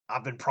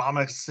 I've been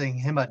promising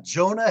him a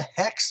Jonah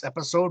Hex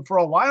episode for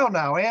a while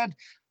now, and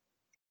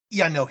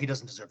yeah, no, he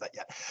doesn't deserve that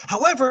yet.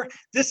 However,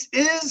 this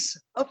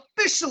is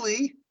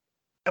officially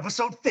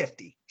episode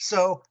 50,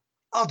 so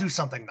I'll do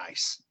something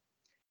nice.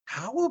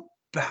 How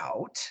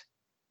about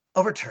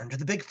a return to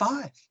the Big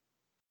Five?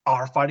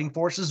 Our Fighting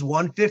Forces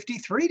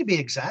 153 to be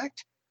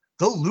exact.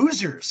 The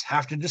losers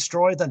have to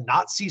destroy the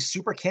Nazi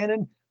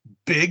supercannon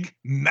Big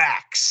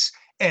Max,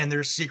 and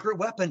their secret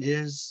weapon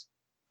is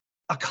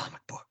a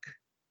comic book.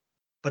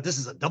 But this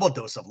is a double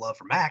dose of love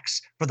for Max,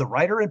 for the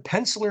writer and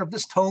penciler of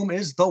this tome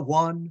is the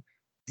one,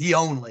 the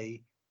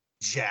only,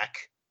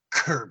 Jack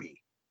Kirby.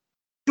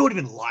 Don't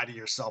even lie to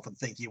yourself and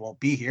think you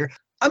won't be here.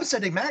 I'm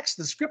sending Max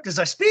the script as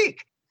I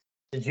speak.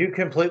 Did you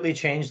completely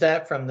change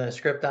that from the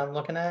script I'm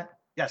looking at?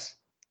 Yes.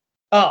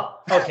 Oh,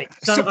 okay.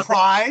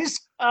 Surprise!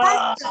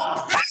 I'm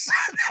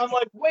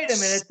like, wait a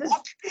minute. This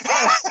is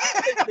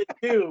to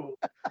do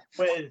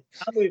with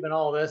I'm leaving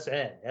all this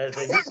in. As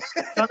a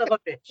son of a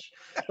bitch.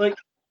 Like,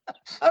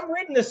 I'm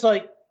reading this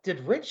like,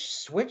 did Rich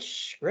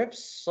switch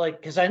scripts? Like,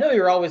 because I know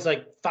you're always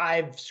like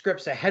 5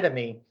 scripts ahead of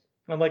me.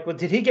 I'm like, well,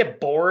 did he get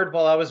bored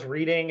while I was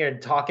reading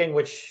and talking,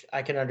 which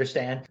I can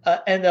understand,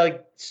 and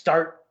like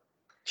start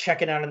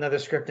checking out another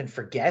script and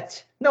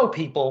forget? No,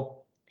 people.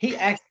 He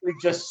actually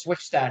just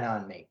switched that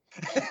on me.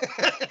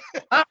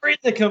 I'm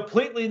reading a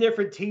completely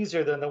different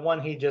teaser than the one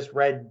he just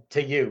read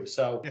to you.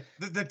 So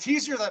the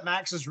teaser that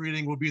Max is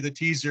reading will be the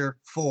teaser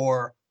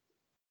for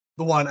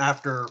the one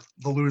after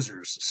the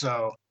losers.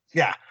 So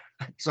yeah.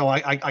 So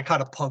I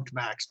kind of punked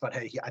Max, but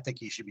hey, I think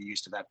he should be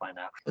used to that by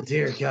now.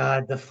 Dear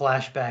God, the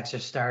flashbacks are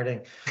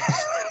starting.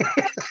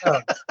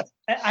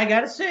 I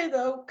gotta say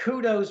though,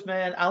 kudos,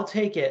 man. I'll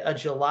take it. A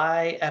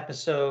July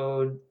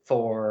episode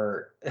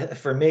for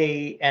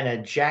me and a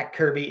Jack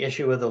Kirby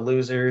issue of the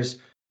losers.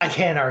 I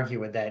can't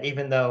argue with that,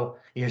 even though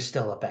you're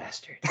still a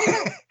bastard.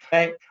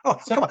 Right? Oh,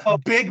 come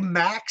on. Big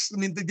Max. I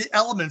mean, the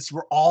elements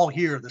were all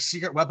here. The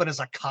secret weapon is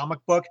a comic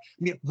book.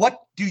 I mean, what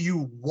do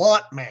you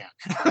want, man?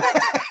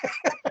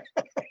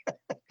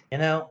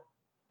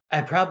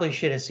 I probably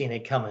should have seen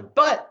it coming.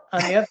 But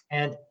on the other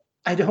hand,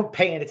 I don't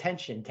pay any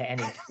attention to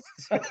anything.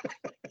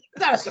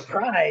 Not a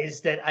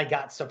surprise that I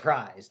got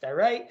surprised, all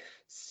right?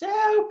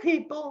 So,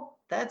 people,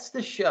 that's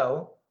the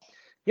show.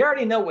 You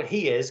already know what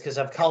he is because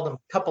I've called him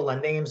a couple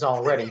of names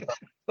already.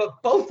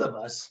 But both of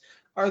us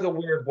are the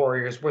Weird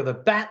Warriors. We're the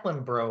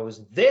Batlin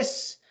Bros.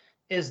 This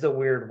is the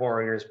Weird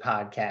Warriors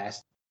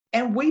podcast.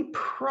 And we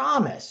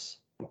promise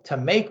to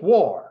make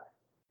war.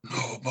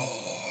 No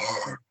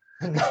more.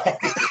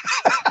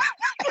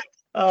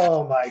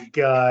 Oh, my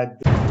God.